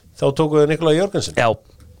 Þá tókuðu Nikolaj Jörgensen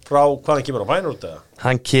frá hvaðan kemur á Feyenoord eða?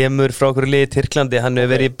 Hann kemur frá okkur liði í Tyrklandi, hann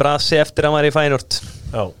hefur verið í Brasi eftir að hann var í Feyenoord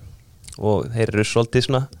og þeir eru svolítið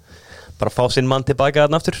svona bara fá sinn mann tilbaka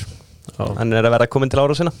þarna aftur. Hann er að vera komin til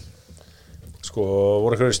ára sinna. Sko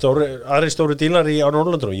voru einhverju aðri stóri dílar á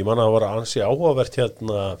Norrlöndunum. Ég man að það var ansi áhugavert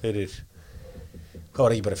hérna fyrir hvað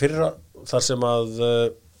var ekki bara fyrra þar sem að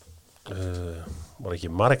var ekki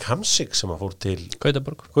Marek Hamsik sem að fór til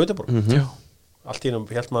Gautaborg. Allt í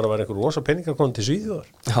held maður að vera einhver rosa peningar komin til Svíþjóðar.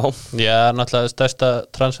 Já, náttúrulega stærsta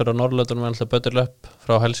transfer á Norrlöndunum er náttúrulega Bötterlöp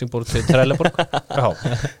frá Helsingborg til Trelleborg.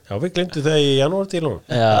 Já, við glemdu það í janúardílunum.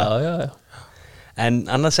 Já. En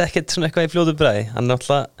annars ekkert svona eitthvað í fljótu bræði. Hann er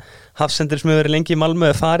náttúrulega hafsendur sem hefur verið lengi í Malmö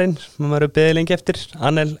er farinn, maður hefur beðið lengi eftir.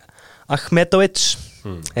 Anel Ahmetovic.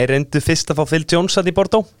 Þeir reyndu fyrst að fá Phil Jones að í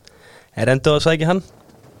Bordeaux. Þeir reyndu að sækja hann.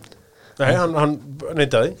 Nei, hann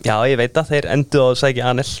neitaði. Já, ég veit að þeir endu að sækja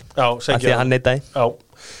Anel af því að hann neitaði. Já,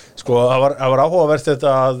 sko það var áhugavert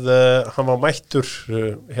þetta að hann var mættur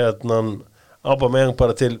Aubameyang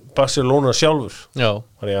bara til Barcelona sjálfur.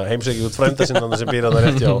 Þannig að heimsækja út frænda sinna sem býr að það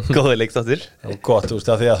rétt. Góði leikþáttur. Gott, þú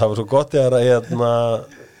veist, af því að það var svo gott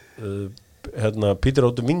að Peter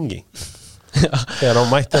Odumingi þegar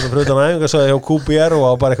hann mætti hann fyrir utan æfinga sagði hjá QPR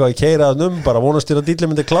og bara eitthvað að keyra hann bara vonast til að díli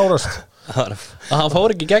myndi klárast. Hann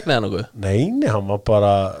fór ekki gegn eða nokkuð? Nei, hann var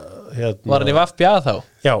bara var hann í VfB þá?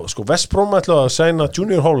 Já, sko West Brom ætlaði að sæna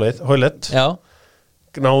Junior Hoylett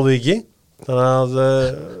náði ekki þannig að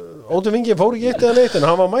Odumingi fór ekki eitt eða neitt en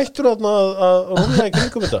hann var mættur að rúla í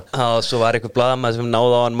kringum þetta. Já, svo var eitthvað blaðamaður sem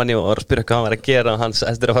náði á hann manni og var að spyrja hvað hann var að gera og hann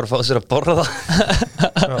eftir að fara að fá sér að borra það.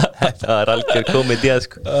 Það var algjör komið í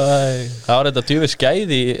sko. Það var þetta djúfi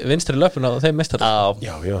skæði í vinstri löpun á þeim mestar.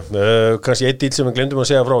 Já, kannski eitt díl sem við glemdum að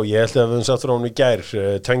segja frá. Ég held að við satt frá hann í gær.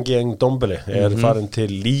 Tanguy Ndombele farin til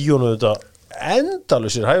Lyon og þetta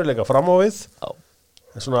endalusir hæfileika fram á við.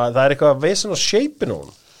 Svona, það er eitthvað vesen á shape-in á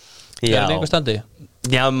hann. Er það einhver standi?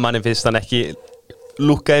 Já, manni finnst hann ekki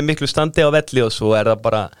lúkkaði miklu standi á velli og svo er það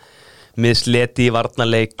bara misleti í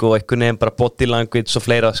varnarleik og einhvern veginn bara body language og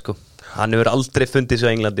fleira sko. Hann hefur aldrei fundið svo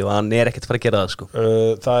í Englandi og hann er ekkert að fara að gera það sko.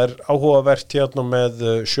 Það er áhugavert hérna með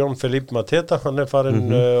Jean-Philippe Mateta, hann er farin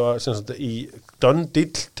í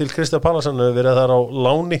döndíll til Crystal Palace, hann hefur verið þar á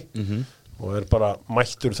láni og er bara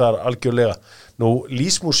mættur þar algjörlega. Nú,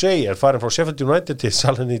 Lys Mousset er farin frá Sheffield United til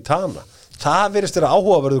Salernitana. Það virðist vera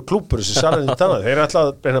áhugaverður klúbbur þessi Salernitana. Þeir er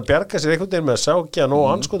alltaf að bjarga sér einhvern veginn með að sákja og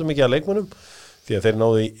anskotum mikið að leikmönnum því að þeir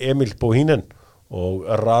náðu í Emil Bohinen og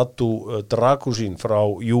Radu Dragusin frá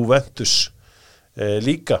Juventus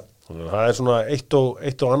líka. Þannig að það er svona eitt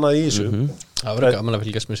og annað í þessu. Það verður gaman að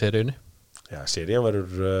fylgjast með seríunni. Já, serían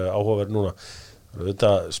verður áhugaverð núna.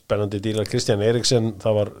 Þetta spennandi dílar Christian Eriksen,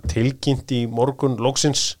 það var tilkynnt í morgun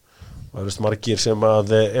loksins. Það eru margir sem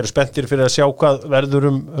eru spenntir fyrir að sjá hvað verður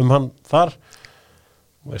um hann þar.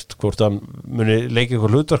 Veist hvort hann muni leika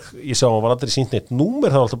ykkur hlutverk. Ég sá hann var aldrei sýnt neitt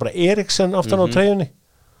númer, það var alltaf bara Eriksen aftan á treyjunni.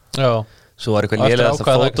 Já. Svo var eitthvað lélegast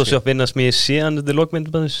að Photoshop vinna sem ég sé hann þetta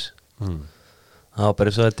lokmyndabæðis. Það var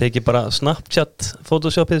bara svo að teki bara Snapchat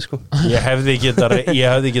Photoshopið sko. Ég hefði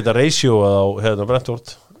geta ratioað á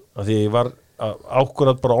Brentford af því ég var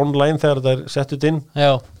ákvörðat bara online þegar það er settut inn.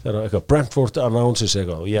 Já. Þegar eitthvað Brentford announces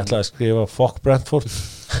eitthvað og ég ætlaði að skrifa fuck Brentford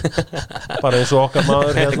bara eins og okkar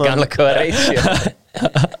maður hérna. Gamla hvað ratio.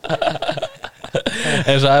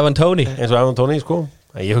 Eins og Ivan Toney sko.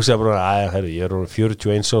 Ég hugsaði bara ég er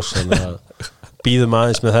 41 ás þannig að býðum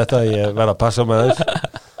aðeins með þetta, ég verð að passa með þess.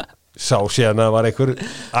 Sá síðan að var einhver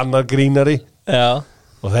annar grínari. Já.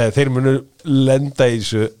 Og þeir munu lenda í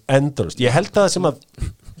þessu endalaust. Ég held að það sem að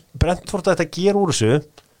Brentford ætti að gera úr þessu,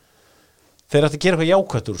 þeir ætti að gera eitthvað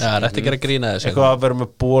jákvætt úr þessu. Já, það ætti að gera grína þessu. Eitthvað að vera með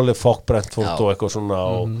bóli fokk Brentford og eitthvað svona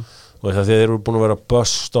og þeir eru búin að vera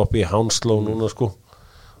busstopp í Hounslow núna sko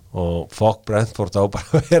og fokk Brentford á bara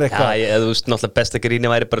að vera eitthvað. Já, þú veist náttúrulega besta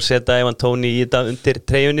gríni væri bara að setja Ivan Toney í þetta undir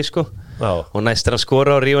treyjunni sko. og næst hann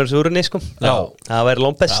skora á rífans úrunni sko. Það væri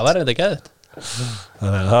lómbest. Það væri þetta geðið.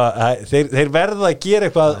 Þeir verða að gera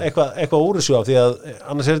eitthvað úr þessu af því að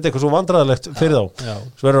annars þetta eitthvað svo vandræðalegt fyrir þá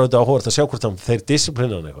svo verður þetta áhugavert að sjá hvort þeir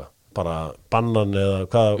disciplinan eitthvað, bara bannan eða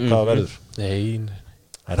hvað verður. Nei.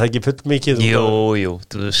 Er það ekki full mikið? Jú,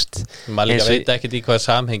 þú veist maður líka veit ekkert í hvað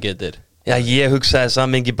samhengi þetta er. Já, ég hugsaði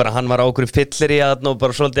samhengi bara hann var á okkur fyllir í að og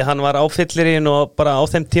bara svolítið hann var á fyllir í og bara á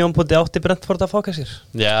þeim tímapunkti átti Brentford að fóka sér.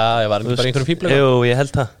 Já, ég var ekki bara einhverjum fíblagang. Jú, ég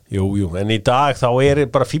held það. Jú, en í dag þá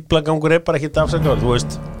bara fíblagangur bara ekki afsakaður, þú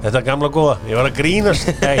veist, þetta gamla góða, ég var að grínast,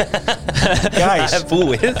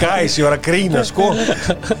 guys, ég var að grínast, sko,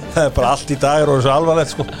 það bara allt í dag og svo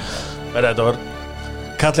alvarlegt, sko, en þetta var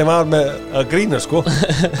kallið maður með að grínast, sko,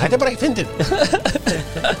 þetta bara ekki fyndið,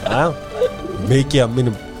 mikið af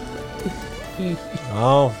mínum.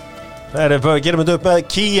 Já, gerum þetta upp með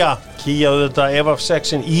Kia þetta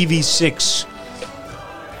EF6-in EV6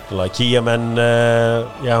 Kia menn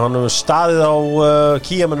hann hefur staðið á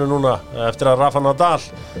Kia mennu núna eftir að Rafa Nadal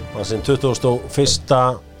var sinn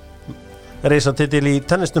 21. reisatitil í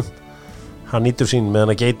tennisnum hann nýtur sín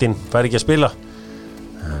meðan að Geitin fær ekki að spila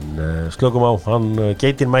en slökum á,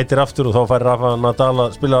 Geitin mætir aftur og þá fær Rafa Nadal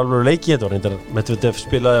að spila alveg leiki, þetta var reyndar Medvedev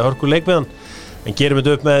spilaði hörku leik með hann en gerum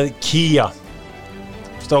þetta upp með Kia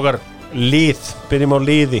Strákar, byrjum á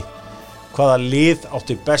liði hvaða lið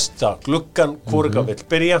átti besta gluggan, hvoruga vill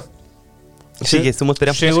byrja Siggi, þú mátt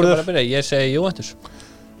byrja Sigurður, ég segi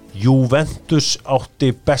Juventus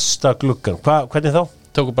átti besta gluggan, hvernig þá?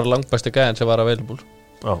 Tóku bara langbæsti gæðin sem var available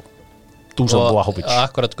Dusan Vlahovic og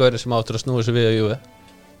akkurat gaurið sem áttur að snúi sig við á Juve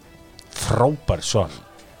frábært svar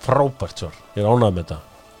ég ánægð með þetta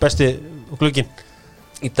besti glugginn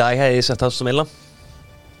í dag hefði ég sagt það sem eila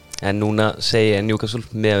en núna segi ég Newcastle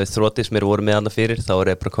með þrótti sem voru með annað fyrir þá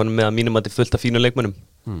er ég bara konum með að mínum að þetta fullt af fínu leikmönnum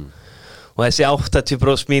og þessi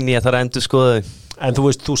 80% mín ég þarf að endur skoða þau en þú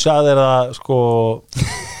veist, þú sagðir að sko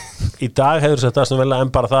í dag hefur þetta sem vel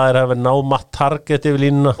en bara það að vera ná matt target yfir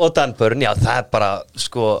línuna og Dan Burn, já það er bara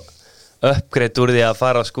sko uppgreitt úr því að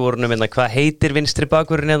fara á skórunum en hvað heitir vinstri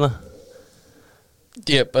bakurinn hérna?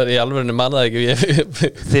 Ég bara í alvörinu mannaði ekki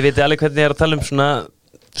Þið veitir alveg hvernig ég er að tala svona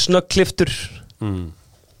snöggliftur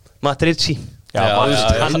Matt Ritchie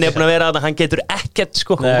hann er búin að vera að hann getur ekkert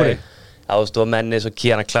sko ástu að menni svo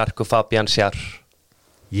Kieran Clark og Fabian Schär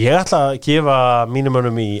ég ætla að gefa mínum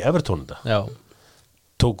mönnum í Everton þetta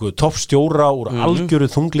tóku toppstjóra úr algjöru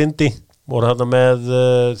þunglindi voru þarna með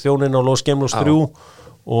þjónin á Los Gemlos 3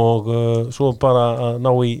 og svo bara að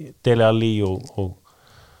ná í Dele Alli og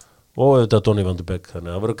auðvitað Donny van de Beek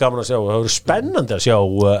þannig að það verður gaman að sjá það verður spennandi að sjá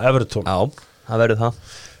Everton það verður það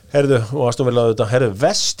Herðu, og Aston Villa auðvitað,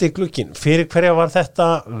 versti glugginn, fyrir hverja var þetta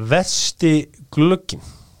versti glugginn?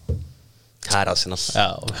 Það er Arsenal.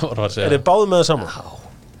 Já, við vorum að segja. Þið báðum með það saman?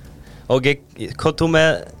 Ok, kom þú með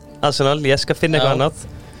Arsenal, ég skal finna eitthvað annað.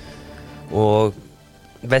 Og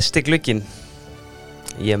versti glugginn,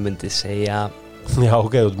 ég myndi segja... Já,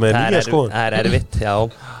 ok, með nýja skoðun. Það er erfitt, já.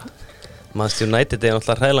 Manchester United er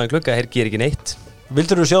náttúrulega hræðilega glugga, hér ger ekki neitt.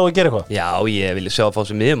 Vildur þú sjá að gera eitthvað? Já, ég vilja sjá að fá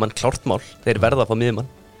sem miðjumann, klárt mál. Þeir verða að fá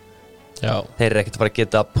miðjumann. Já. Þeir eru ekkert að fara að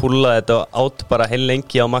geta að pulla þetta át bara heil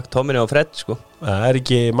lengi á McTominay og Fred sko. Það er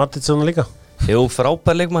ekki Mattisson líka? Jú,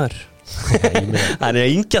 frábær leikmaður. Hann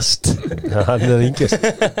er yngjast. Já, hann er yngjast.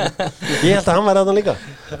 Ég held að hann væri að hann líka.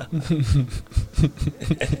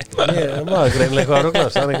 Maður greinlega eitthvað að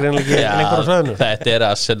ruglast. Hann er greinlega ekki lengur á svæðinu. Þetta er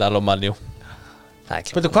Arsenal og Man U.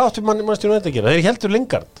 Veitu, hvað áttu mannstjónu þetta að gera? Þeir heldur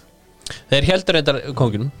Lingard. Þeir heldur þetta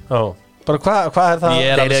konginum. Já. Bara hvað er það?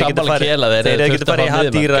 Ég er alveg sammála Kela. Þeir eru ekki að fara í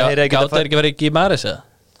Hadíra. Gátt þeir ekki verið í Maris eða?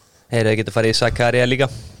 Þeir eru ekki að fara í Zakaria líka.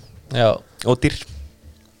 Já. Ódýr.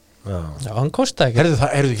 Já, hann kostaði ekki.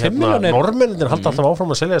 Heyrðu hérna, normennir halda alltaf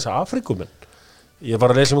áfram að selja þessa Afrikumenn. Ég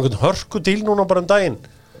var að lesa um einhvern hörkudíl núna bara daginn.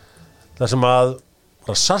 Það sem að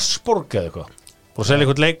var Sarpsborg eða eitthvað. Og selja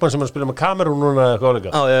einhvern leikmann sem að spila með Kamerún núna eða eitthvað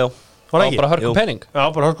líka. Já. Var ekki? Bara hörku penning. Já,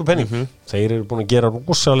 bara hörku penning. Þeir eru búin að gera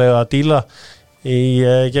rosalega að díla í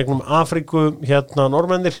gegnum Afríku hérna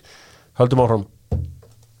normennir. Höldum áfram.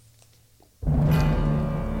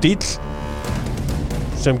 Díl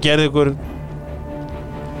sem gerði ykkur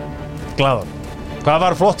glaðan. Hvað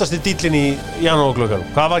var flottasti dílinn í janúarglugganum?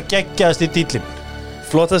 Hvað var geggjaðasti dílinn?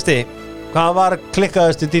 Flottasti? Hvað var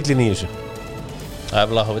klikkaðasti dílinn í þessu? Það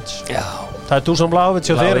er Vlahovic. Já. Það er Dusan Vlahovic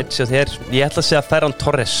hjá þér? Vlahovic hjá þér. Ég ætla að segja Ferran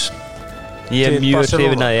Torres. Ég er mjög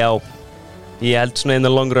hrifin að, já. Ég held svona in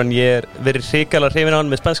the long run, ég er verið hrikalega hrifin á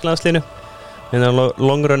hann með spænska landsliðinu. In the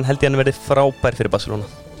long run held ég hann verið frábær fyrir Barcelona.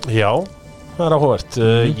 Já, það er áhugavert.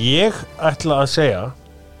 Ég ætla að segja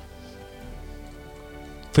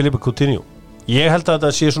Filipe Coutinho. Ég held að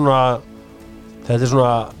þetta sé svona, þetta er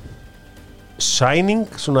svona sæning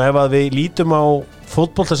svona ef að við lítum á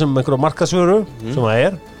fótbolta sem einhverja markasvöru sem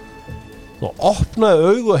það og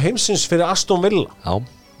opnaði augu heimsins fyrir Aston Villa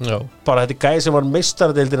Já. bara þetta gæði sem var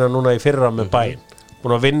meistaradeildina núna í fyrra með Bayern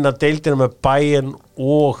búin að vinna deildina með Bayern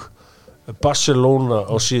og Barcelona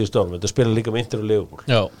á síðustu árum þetta spila líka með Inter og Liverpool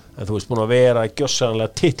en þú veist búin að vera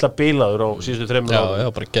gjössanlega titla bilaður á síðustu 3 árum Já,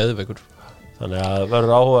 bara geðveikur þannig að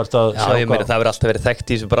verður áhugavert að sjá ég meina það verður alltaf verið þekkt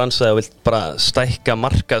í þessu bransa og vilt bara stækka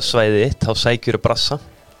markaðsvæði þá sækjur brassa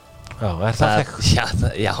Já, það þekkt? Já,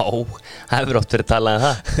 það hefur oft verið talað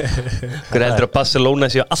hver heldur að Barcelona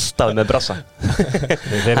séu alltaf með brassa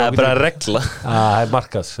það bara regla það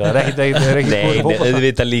markaðs það ekki Nei,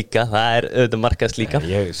 auðvitað líka það auðvitað markaðs líka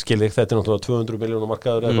Ég skil ekki þetta náttúrulega 200 miljónum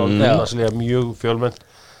markaður eða mjög fjölmenn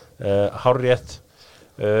hárrétt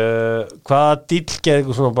hvaða dýl gerði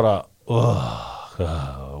eitthvað svona bara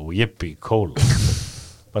jippi, kól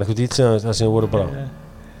bara eitthvað dýl sem það sem voru bara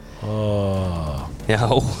Já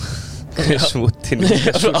Chris Woodin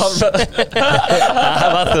líka það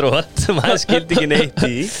var þrótt maður skildi ekki neitt í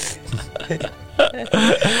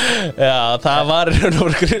Já, það var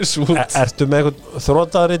Chris Wood Ertu með eitthvað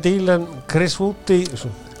þróttaðri díl en Chris Wood í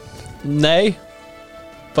Nei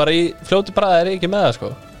bara í fljóti bara er ég ekki með það sko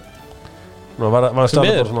var stafn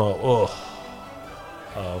bara svona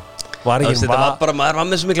var ekki þetta var bara maður var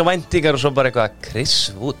með svo mikla væntingar og svo bara eitthvað Chris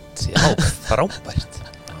Wood já, frábært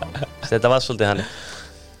þetta var svolítið hann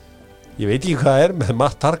Ég veit ekki hvað það með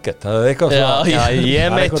Matt Target það er eitthvað svona Já, ég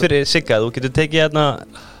er meitt fyrir Sigga þú getur tekið hérna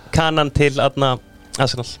kanan til hérna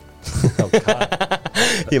Arsenal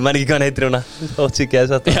Ég man ekki hvað hann heitir húnna þótt Sigga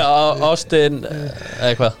þess að Já, Austin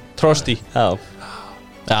eitthvað, Trusty Já,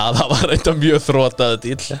 það var eitthvað mjög þrótaði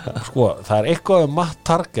dýl Sko, það er eitthvað Matt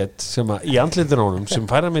Target sem að í andlitin á honum sem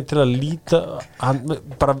færa mig til að líta hann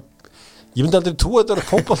bara ég myndi aldrei trúa þetta að vera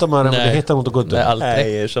fótboltamaður en hitta hann út á götu Nei, aldrei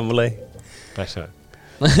ég er sammálaði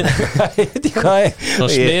Ég veit ekki hvað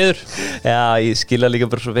Svona sniður Já, ég skilja líka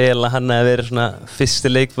bara svo vel að hann hefði verið svona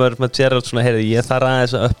fyrsti leikmaður með Gerrard svona, heyrðu, ég þarf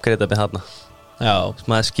aðeins að uppgreita með hann Já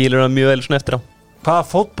maður skilur það mjög vel svona eftir á Hvaða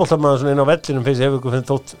fótboltamaður svona inn á vellinum finnst hefur ykkur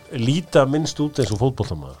finnst þótt líta minnst út eins og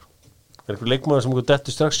fótboltamaður Er ykkur leikmaður sem ykkur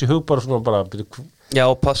dettur strax í hug bara svona bara Já,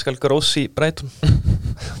 Pascal Grossi Brighton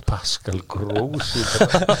Pascal Grossi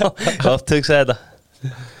Oft hugsaði þetta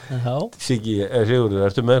Siggi, Sigurður,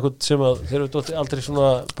 ertu með eitthvað sem að þeir eru aldrei svona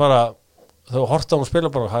bara þá horta á hann að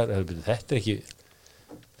spila bara þetta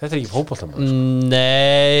er ekki fótboltamaður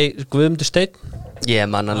Nei, Guðmundur Steinn Ég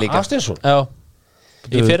man hann líka Hafsteinsson? Já,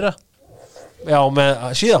 í fyrra Já, með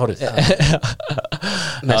síðahórið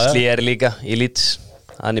Með Slier líka í Leeds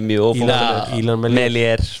hann er mjög ófólk Ílan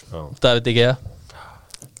Melier David Igea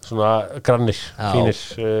svona grannir, fínir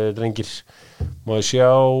drengir má ég sjá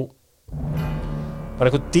bara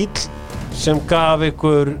eitthvað dýl sem gaf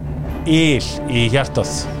ykkur íl í hjartað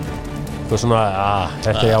eitthvað svona,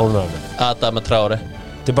 þetta er ánægð Adama Traore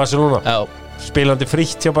til Barcelona, Já, spilandi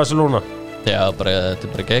frítt hjá Barcelona já bara, þetta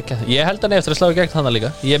er bara gegja Ég held hann eftir að slá í gegn hana líka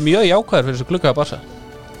Ég er mjög jákvæður fyrir þessu gluggaða Barca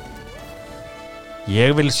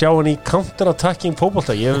ég vil sjá hann í counter-attacking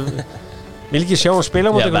fótbolta ég vil ekki sjá hann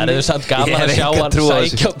spila Já, verður samt gaman að sjá hann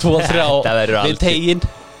sækja 2-3 við teginn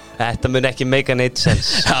Þetta mun ekki make a neitt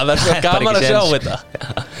sense Það verður svo gaman að sjá þetta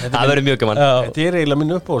Það verður mjög gaman Þetta er eiginlega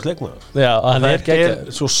minn uppáhaldsleikmaður Já, hann er Þetta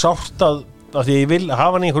er svo sárt að því ég vil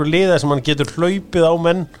hafa hann í einhverju liða sem hann getur hlaupið á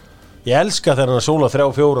menn Ég elska þegar hann sóla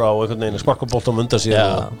 3-4 á einhvern veginn sparkaboltum undan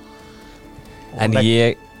síðan En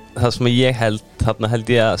það sem ég held þarna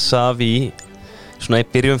held ég að Xavi svona í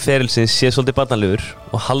byrjun ferilsins sé svolítið barnalegur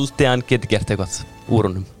og haldi að hann geti gert eitthvað úr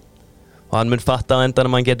honum og hann mun fatta á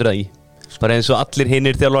endanum að hann getur það í bara eins og allir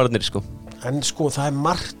hinnir þjálfararnir sko. En sko það er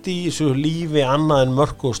margt í þessu lífi annað en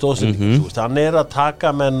mörk og stóðsending hann er að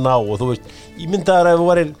taka menn á og þú veist, ég myndaður að þú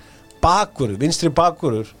værir bakvörður, vinstri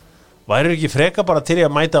bakvörður værir ekki freka bara til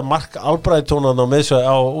að mæta Mark Albrightonan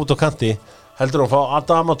á út á kanti heldur að fá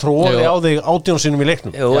Adama Traore á þig 18 sinnum í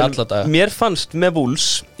leiknum Mér fannst með Wolves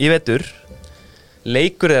í vetur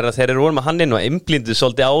leikur þeirra þegar þeir voru með hann inn og einblíndu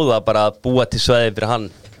svolítið á það bara að búa til svæði fyrir hann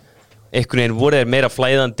einhvern veginn voru þeir meira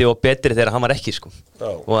flæðandi og betri þegar hann var ekki sko.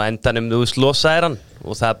 og endanum þú veist losaðir hann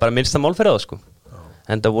og það er bara minnsta mál fyrir það sko.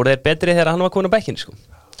 enda voru þeir betri þegar hann var komin á bekkinn sko.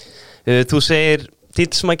 Þú segir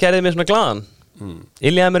tíll sem að gerði mig svona glaðan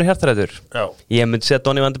Ilja hjartarætur ég myndi segja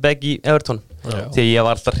Donny van de Beek í Everton því ég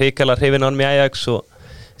var alltaf hrikalega hrifinn á hann með Ajax og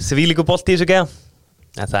þvílíku bolti í þessu geða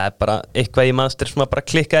en það er bara eitthvað í Manchester sem bara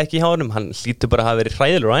klikkaði ekki í hánum hann hlýtur bara að hafa verið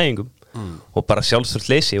hræðilegur á æfingum og bara sjálfsvöld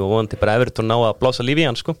leysi og vonandi bara Everton ná að blása lífi í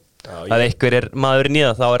hann sko að eitthvað er maðurinn í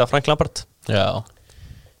það þá er það Frank Lampard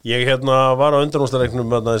Ég var á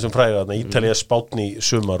undanúrslitaleiknum þessum fræga, Ítalía Spánn í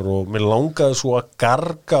sumar og mér langaði svo að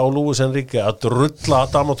garga á Luis Enrique að drulla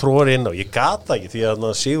Adama Traoré inn á. Ég gat það ekki því að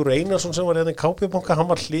Sigur Einarsson sem var í KP-banka, hann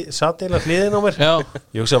var satt eiginlega hliðin á mér. Já.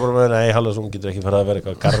 Ég hugsaði bara með nei, Halldórsson getur ekki farið að vera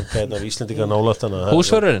eitthvað að garga af Íslendinga nálægt hana.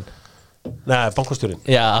 Húsvörðurinn? Nei, bankastjórinn.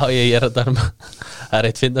 Já, ég að það er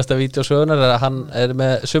eitt finnasta vídeosögunar að hann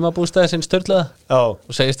með sumabústæði sinn störlaða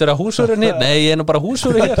og segist þér að húsvörðurinn hér? Nei, ég nú bara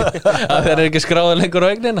húsvörður hér að þeir ekki skráða lengur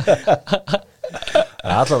á eignina.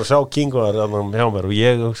 Allar að sjá King var hjá mér og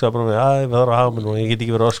ég hugsaði bara með að við þarfum að hafa mér og ég get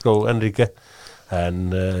ekki verið að öskra á Enrique en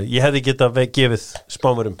ég hefði getað gefið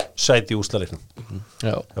Spánverjum sæti í úrslitaleiknum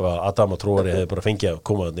ef að Adama Traoré hefði bara fengið að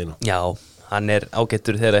koma þarna inn. Já, hann er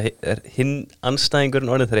ágættur þegar hinn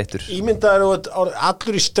anstæðingurinn orðin þreyttur. Ímyndaður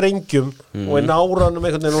allur í strengjum og í náranum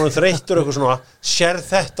einhvern veginn orðin þreyttur eitthvað svona, sér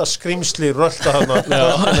þetta skrimsli rölda þarna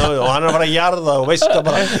og hann er að fara að jarða og veist að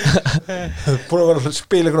bara búin að vera að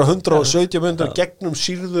spila ykkur 170 myndur gegnum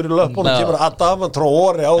sýrður í löpunum kemur Adama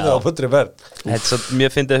Traoré á þig á fullri verð.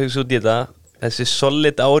 Mér finnst að hugsa út í þetta þessi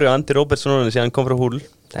solid ári á Andy Robertson síðan hann kom frá Húl.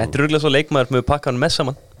 Þetta er rúglega svo leikmaður með pakka hann með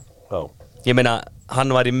saman. Já. Ég meina, hann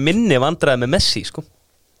var í minni vandræði með Messi, sko.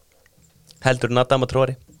 Heldur en Adama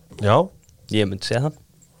Traoré. Já. Ég myndi segja það.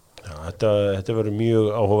 Já, þetta verður mjög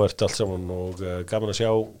áhugavert allt saman og gaman að sjá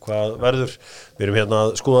hvað verður. Við erum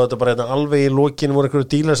að skoða þetta bara alveg í lokinu voru einhverju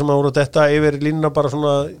dílar sem voru þetta yfir línuna bara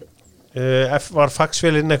svona var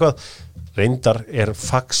faxvélinn eitthvað. Reyndar er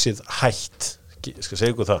faxið hætt. Ég skal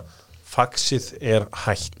segja ykkur það. Faxið er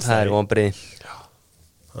hætt. Það er vonbrigði. Já.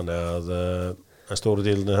 Þannig að stóru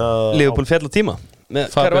dílunni Liverpool fjall á tíma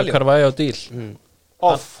með Carvalho díl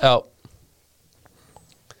off. Já.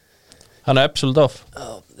 Hann er absolutt off. Já,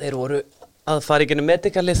 þeir voru að fara í gennum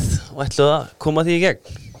medikalið og ætluðu að koma því í gegn.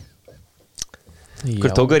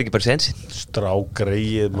 Hver tóku þeir ekki bara sensin?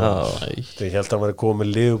 Strákreið ég held að hann væri komið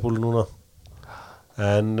með Liverpool núna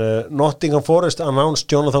en Nottingham Forest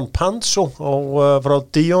announced Jonathan Panso frá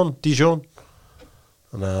Dijon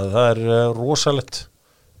þannig að það er rosalegt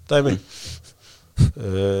dæmi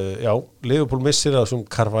já, Liverpool missir það sem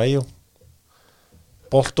Carvalho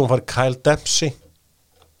Bolton fær Kyle Dempsey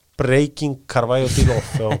breaking Carvalho til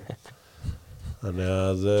off þannig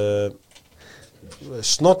að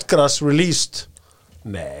Snodgrass released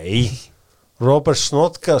nei Robert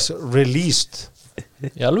Snodgrass released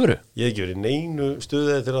í alvöru? Ég hef ekki verið í neinu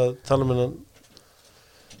stuðið til að tala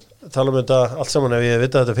um þetta allt saman ef ég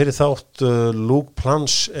vita þetta fyrir þátt Luke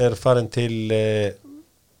Planche er farin til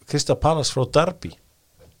Crystal Palace frá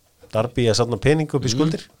Derby er satna pening upp í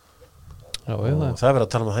skuldir og það er verið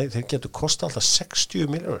að tala um að þeir getur kosta alltaf 60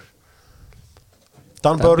 milljónir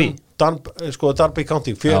Dan Burn sko Derby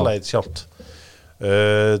County félagið sjálft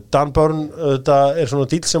Dan Burn þetta er svona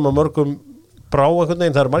díl sem að mörgum brá einhvern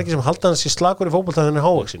veginn, það eru margir sem halda hans í slagur í fótbolta þannig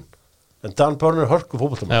hávaksin en Dan Burn er hörku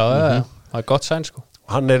fótbolta já, það er gott sæn sko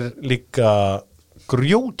hann er líka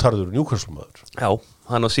grjótarður Newcastle-maður já,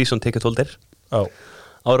 hann á season ticket holder já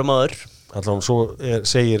árum áður allan svo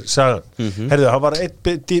segir sagan herðu, hann var eitt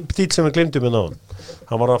díl sem við glemdum hérna á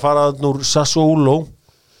hann var að fara úr Sassuolo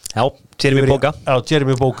já, Jeremy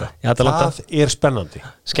Boga það er spennandi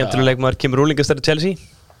skemmtileg leikmaður, kemur úlingastæri Chelsea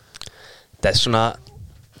það er svona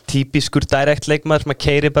típiskur direkt leikmaður sem að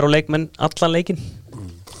keiri bara á leikmenn allan leikinn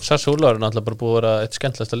Sassuolo er náttúrulega bara búið að vera eitt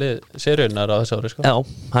skemmtilegasta lið seríunar á þessu ári sko já,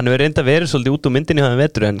 hann hefur reynda verið svolítið út úr myndinni hann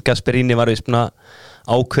vetur en Gasperini var vist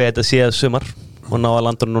ákveðið þetta síðan sumar og ná að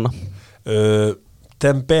landa núna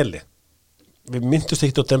Dembele við myndust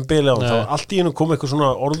ekkert á Dembele á hann þá allt í einu kom eitthvað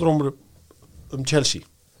svona orðrómur Chelsea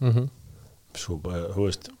svo þú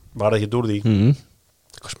veist, var það ekki úr því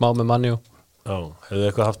smá með Manju já, hefðu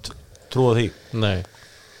eitthvað haft trú á því? Nei,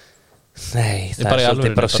 það er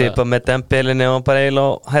svolítið bara að svipa með Dembele og bara eiginlega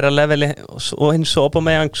á hæra leveli og hins og opa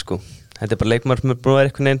með Young sko þetta er bara leikmaður sem er búin að vera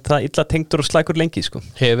eitthvað nefn það illa tengdur og slækur lengi sko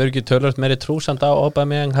hefur ekki tölvöld meiri trúsand á opa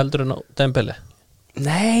með Young heldur en á Dembele?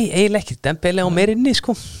 Nei, eiginlega ekki, Dembele á meiri inni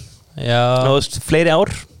sko já fleiri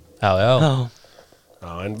ár já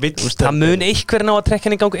en það mun einhver ná að trekka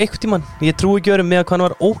hann í gangu einhvern tímann ég trú ekki örum með að hann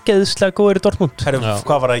var ógeðslega góður í Dortmund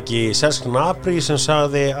hvað var það ekki Cesc Gnabry sem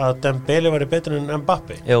sagði að Dembele væri betur en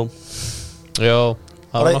Mbappe já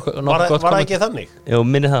var það ekki þannig? já,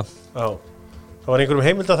 minni það já, það var einhverjum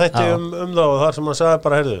heimildaþætti um það og þar sem hann sagði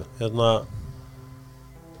bara heyrðu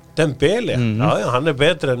Dembele, já, hann er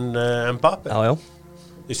betur en Mbappe já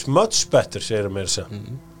it's much better, segir hann mér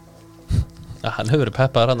hann hefur verið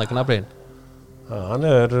peppaður hann að Gnabry hann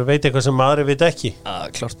veit eitthvað sem maður veit ekki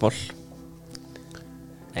klart mál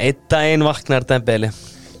einn daginn vaknar Dembele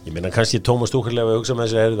Ég meina kannski Tómas Tuchel ef við hugsa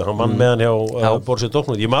með þessi hann mann með hann hjá Borussia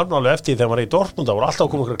Dortmund ég man alveg eftir þegar hann var í Dortmund það voru alltaf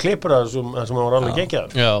að koma ykkur klippur að sem hann var alveg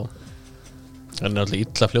geggjaður Já, hann alltaf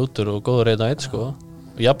illa fljótur og góður 1-1 sko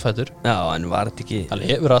og jafnfættur Já, hann var þetta ekki hann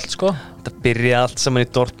hefur allt sko Þetta byrjaði allt saman í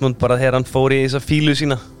Dortmund bara þegar hann fór í þessa fílu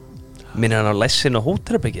sína Minnir hann á lessin og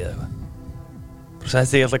hótelherbergið eða eitthvað Svo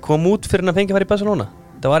þetta ekki alltaf kom út fyrir hann að fengi að fara í Barcelona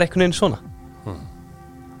Það var einhvern veginn svona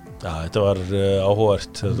Já, þetta var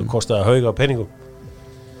áhugavert þetta kostaði hauga peningum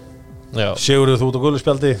Já, Sigurður þú út á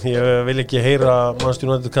gulluspjaldi ég vil ekki heyra Manchester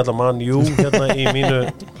United kalla Man U hérna í mínu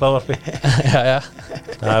hlaðvarpi já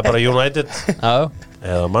það bara United Já,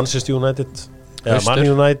 eða Manchester United eða Austur.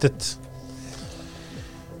 Man United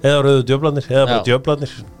eða rauðu djöflarnir eða bara Já.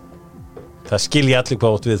 djöflarnir það skilji allir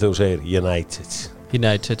hvað átt við þegar þú segir United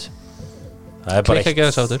United það er bara Klikka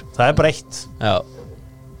geðsáttur það er bara eitt Já,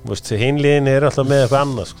 hinliðin er alltaf með eitthvað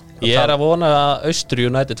annað sko. ég er að vona að Austur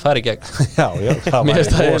United fari í gegn já, það Mér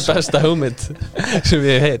finnst það er rosa. besta hugmynd sem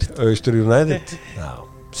ég hef heyrt Austur United já.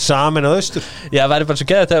 Samin að Austur Já, það væri bara svo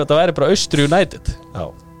geðið ef það væri bara Austur United já,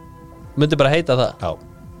 Myndi bara heita það já,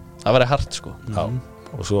 Það væri hart sko já.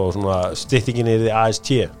 Og svo svona styttingin er í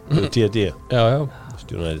AST TD Já, já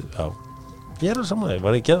Austur United, já Ég er að saman það,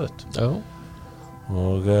 var ekki geðvöld Já,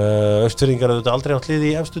 og Austfirðingar hefur aldrei átt lið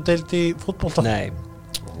í efstu deild í fótbolta Nei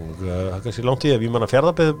og það er kannski langt í það ég manna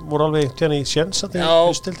Fjarðabyggð voru alveg einhvern í sjensat í Já.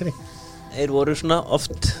 efstudeildinni Þeir voru svona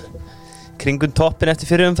oft kringum toppin eftir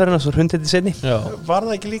fyrirumferðina Svo hrundi þetta seinni já Var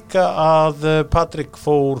það ekki líka að Patrik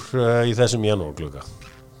fór í þessum janúarglugga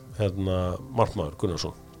hérna markmaður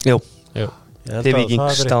Gunnarsson Jú, Já, Ég held Til að Víkings, það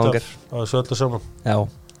er eitt Stavanger. af þessu öllu saman já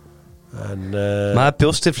en Maður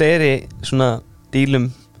bjóst til fleiri svona dílum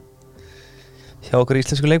hjá okkur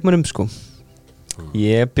íslensku leikmönnum sko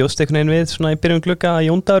Ég bjóst einhvern veginn við svona í byrjun glugga að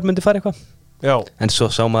Jóndagur myndi fara eitthvað já, En svo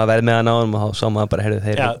sá maður verð með hann á hann og þá sá maður bara, heyrðu,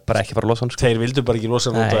 þeir Já. bara ekki fara að losa hann sko þeir vildu bara ekki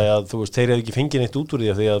losa hann út Nei. af að þú veist, þeir hefði ekki fengið neitt út úr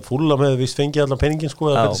því af því að Fulham hefði vist fengið allan peningin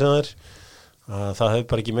sko, Já. að sem það er að það hefði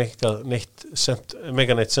bara ekki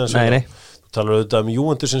mega neitt sens Nei, nei. Þú talar auðvitað um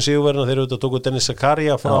Juventus sem sigurverðina þeir auðvitað tóku Dennis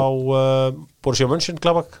Zakaria frá Borussia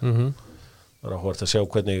Mönchengladbach það er áhvert að sjá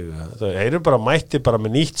hvernig það eru bara mætti bara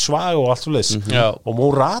með nýtt svag og allt svo leis Já. og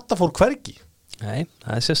Morata fór hvergi Nei,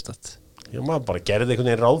 það er sérstætt Já, maður bara gerði einhvern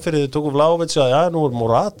veginn ráð fyrir þau tóku Vlahovic að já, nú er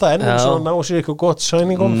Morata ennum Já. svona ná sér eitthvað gott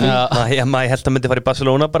sæning om því Maður held að myndi fara í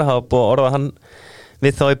Barcelona bara hafa búið að orða hann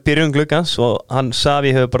við þá í byrjun gluggans og hann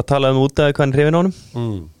Savi hefur bara talað um út af hvað hann hrifin á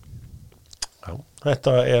honum Já,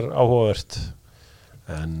 þetta er áhugavert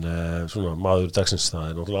en svona maður dagsins það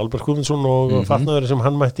er náttúrulega Albert Guðmundsson og fatnaður sem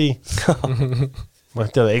hann mætti í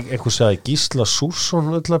mætti að einhver sagði Gísla Súrsson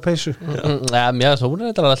öll að peysu Já, mér svo hún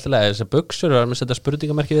er þetta alltaf leið Þessi buxur var með setja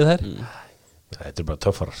spurningamerki við þær Þetta er bara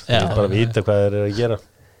töffarar, Já. þetta er bara að vita hvað þeir eru að gera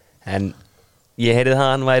En ég heyrði það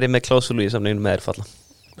að hann væri með klásulu í samninginu með Erfalla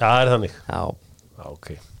Já, það er þannig Já, Já,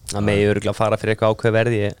 ok það megi örugglega fara fyrir eitthvað ákveð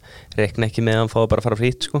verði Ég reikna ekki með að hann fái bara að fara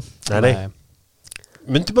frýtt sko Nei.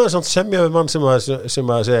 Myndi maður samt semja við mann sem að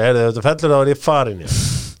segja þetta fellur þá er ég farin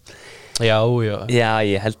Já, Já,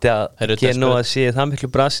 ég held Þeir að eru Keno desperate. að sé það miklu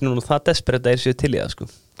brasi núna og það desperate að þeir séu til í það sko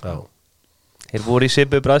Já. Þeir voru í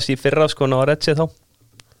svipuðu brasi í fyrra sko og rétt sér þá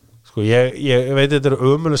Sko ég veit þetta er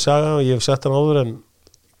ömuleg saga og ég hef sett hann áður en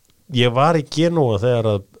ég var í Genúa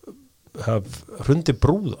þegar að hrundi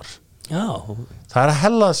brúðar Já, það er að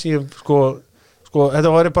hella að ég sko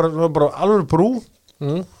þetta var bara alveg brú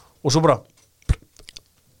og svo bara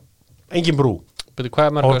engin brú Byrju, hvað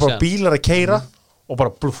er og margur að bara segja? bílar að keyra og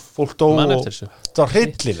bara bluff, fólk dó Man og eftir þessu. það var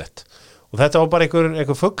hryllilegt og þetta var bara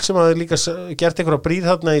einhver fugg sem hafði líka gert einhverja bríð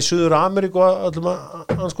þarna í Suður Ameríku og öllum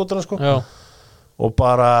anskotana sko Já, og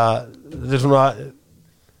bara þetta er svona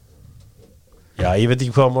já, ég veit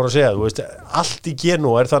ekki hvað maður að segja þú veist, allt í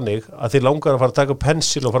Genúa er þannig að þið langar að fara að taka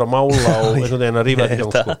pensil og fara að mála og einhvern veginn að rífa þetta í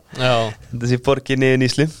gang sko. já, þessi borginni í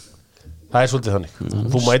Íslu það er svolítið þannig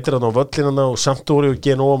þú mætir þarna á völlinana og Sampdoria og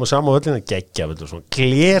Genúa með sama völlina, geggja svona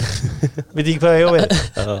gler, veit ekki hvað ég á við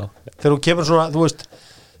þegar þú kemur svona, þú veist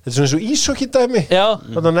þetta er svona eins og íshokkidæmi já,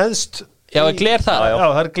 þarna neðst já, er gler það? já,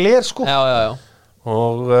 það er gler sko Já,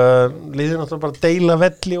 og liðir náttúrulega bara að deila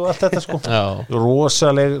velli og allt þetta sko Já.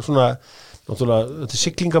 rosaleg svona náttúrulega, þetta er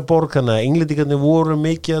siglingaborg þannig að englendingarnir voru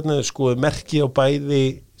mikið þarna, sko merki á bæði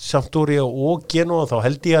Sampdoria og Genúa, þá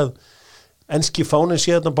held ég að enski fánin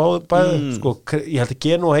sé þarna bæði sko, ég held að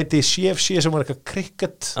Genúa heiti CFC sem var eitthvað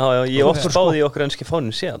cricket Já, ég oft spáði í okkur enski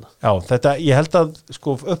fánin síðan já, þetta, ég held að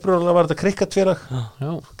sko uppröðulega var þetta cricketfélag Já,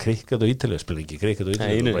 cricket og Ítalíu spila ekki cricket og Nei,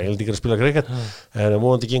 Ítalíu, nei. bara englendingar að spila cricket en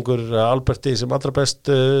móðandi gengur Alberti sem allra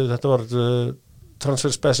best þetta var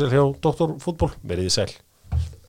transfer special hjá Dr. Fútból, verið þið sæl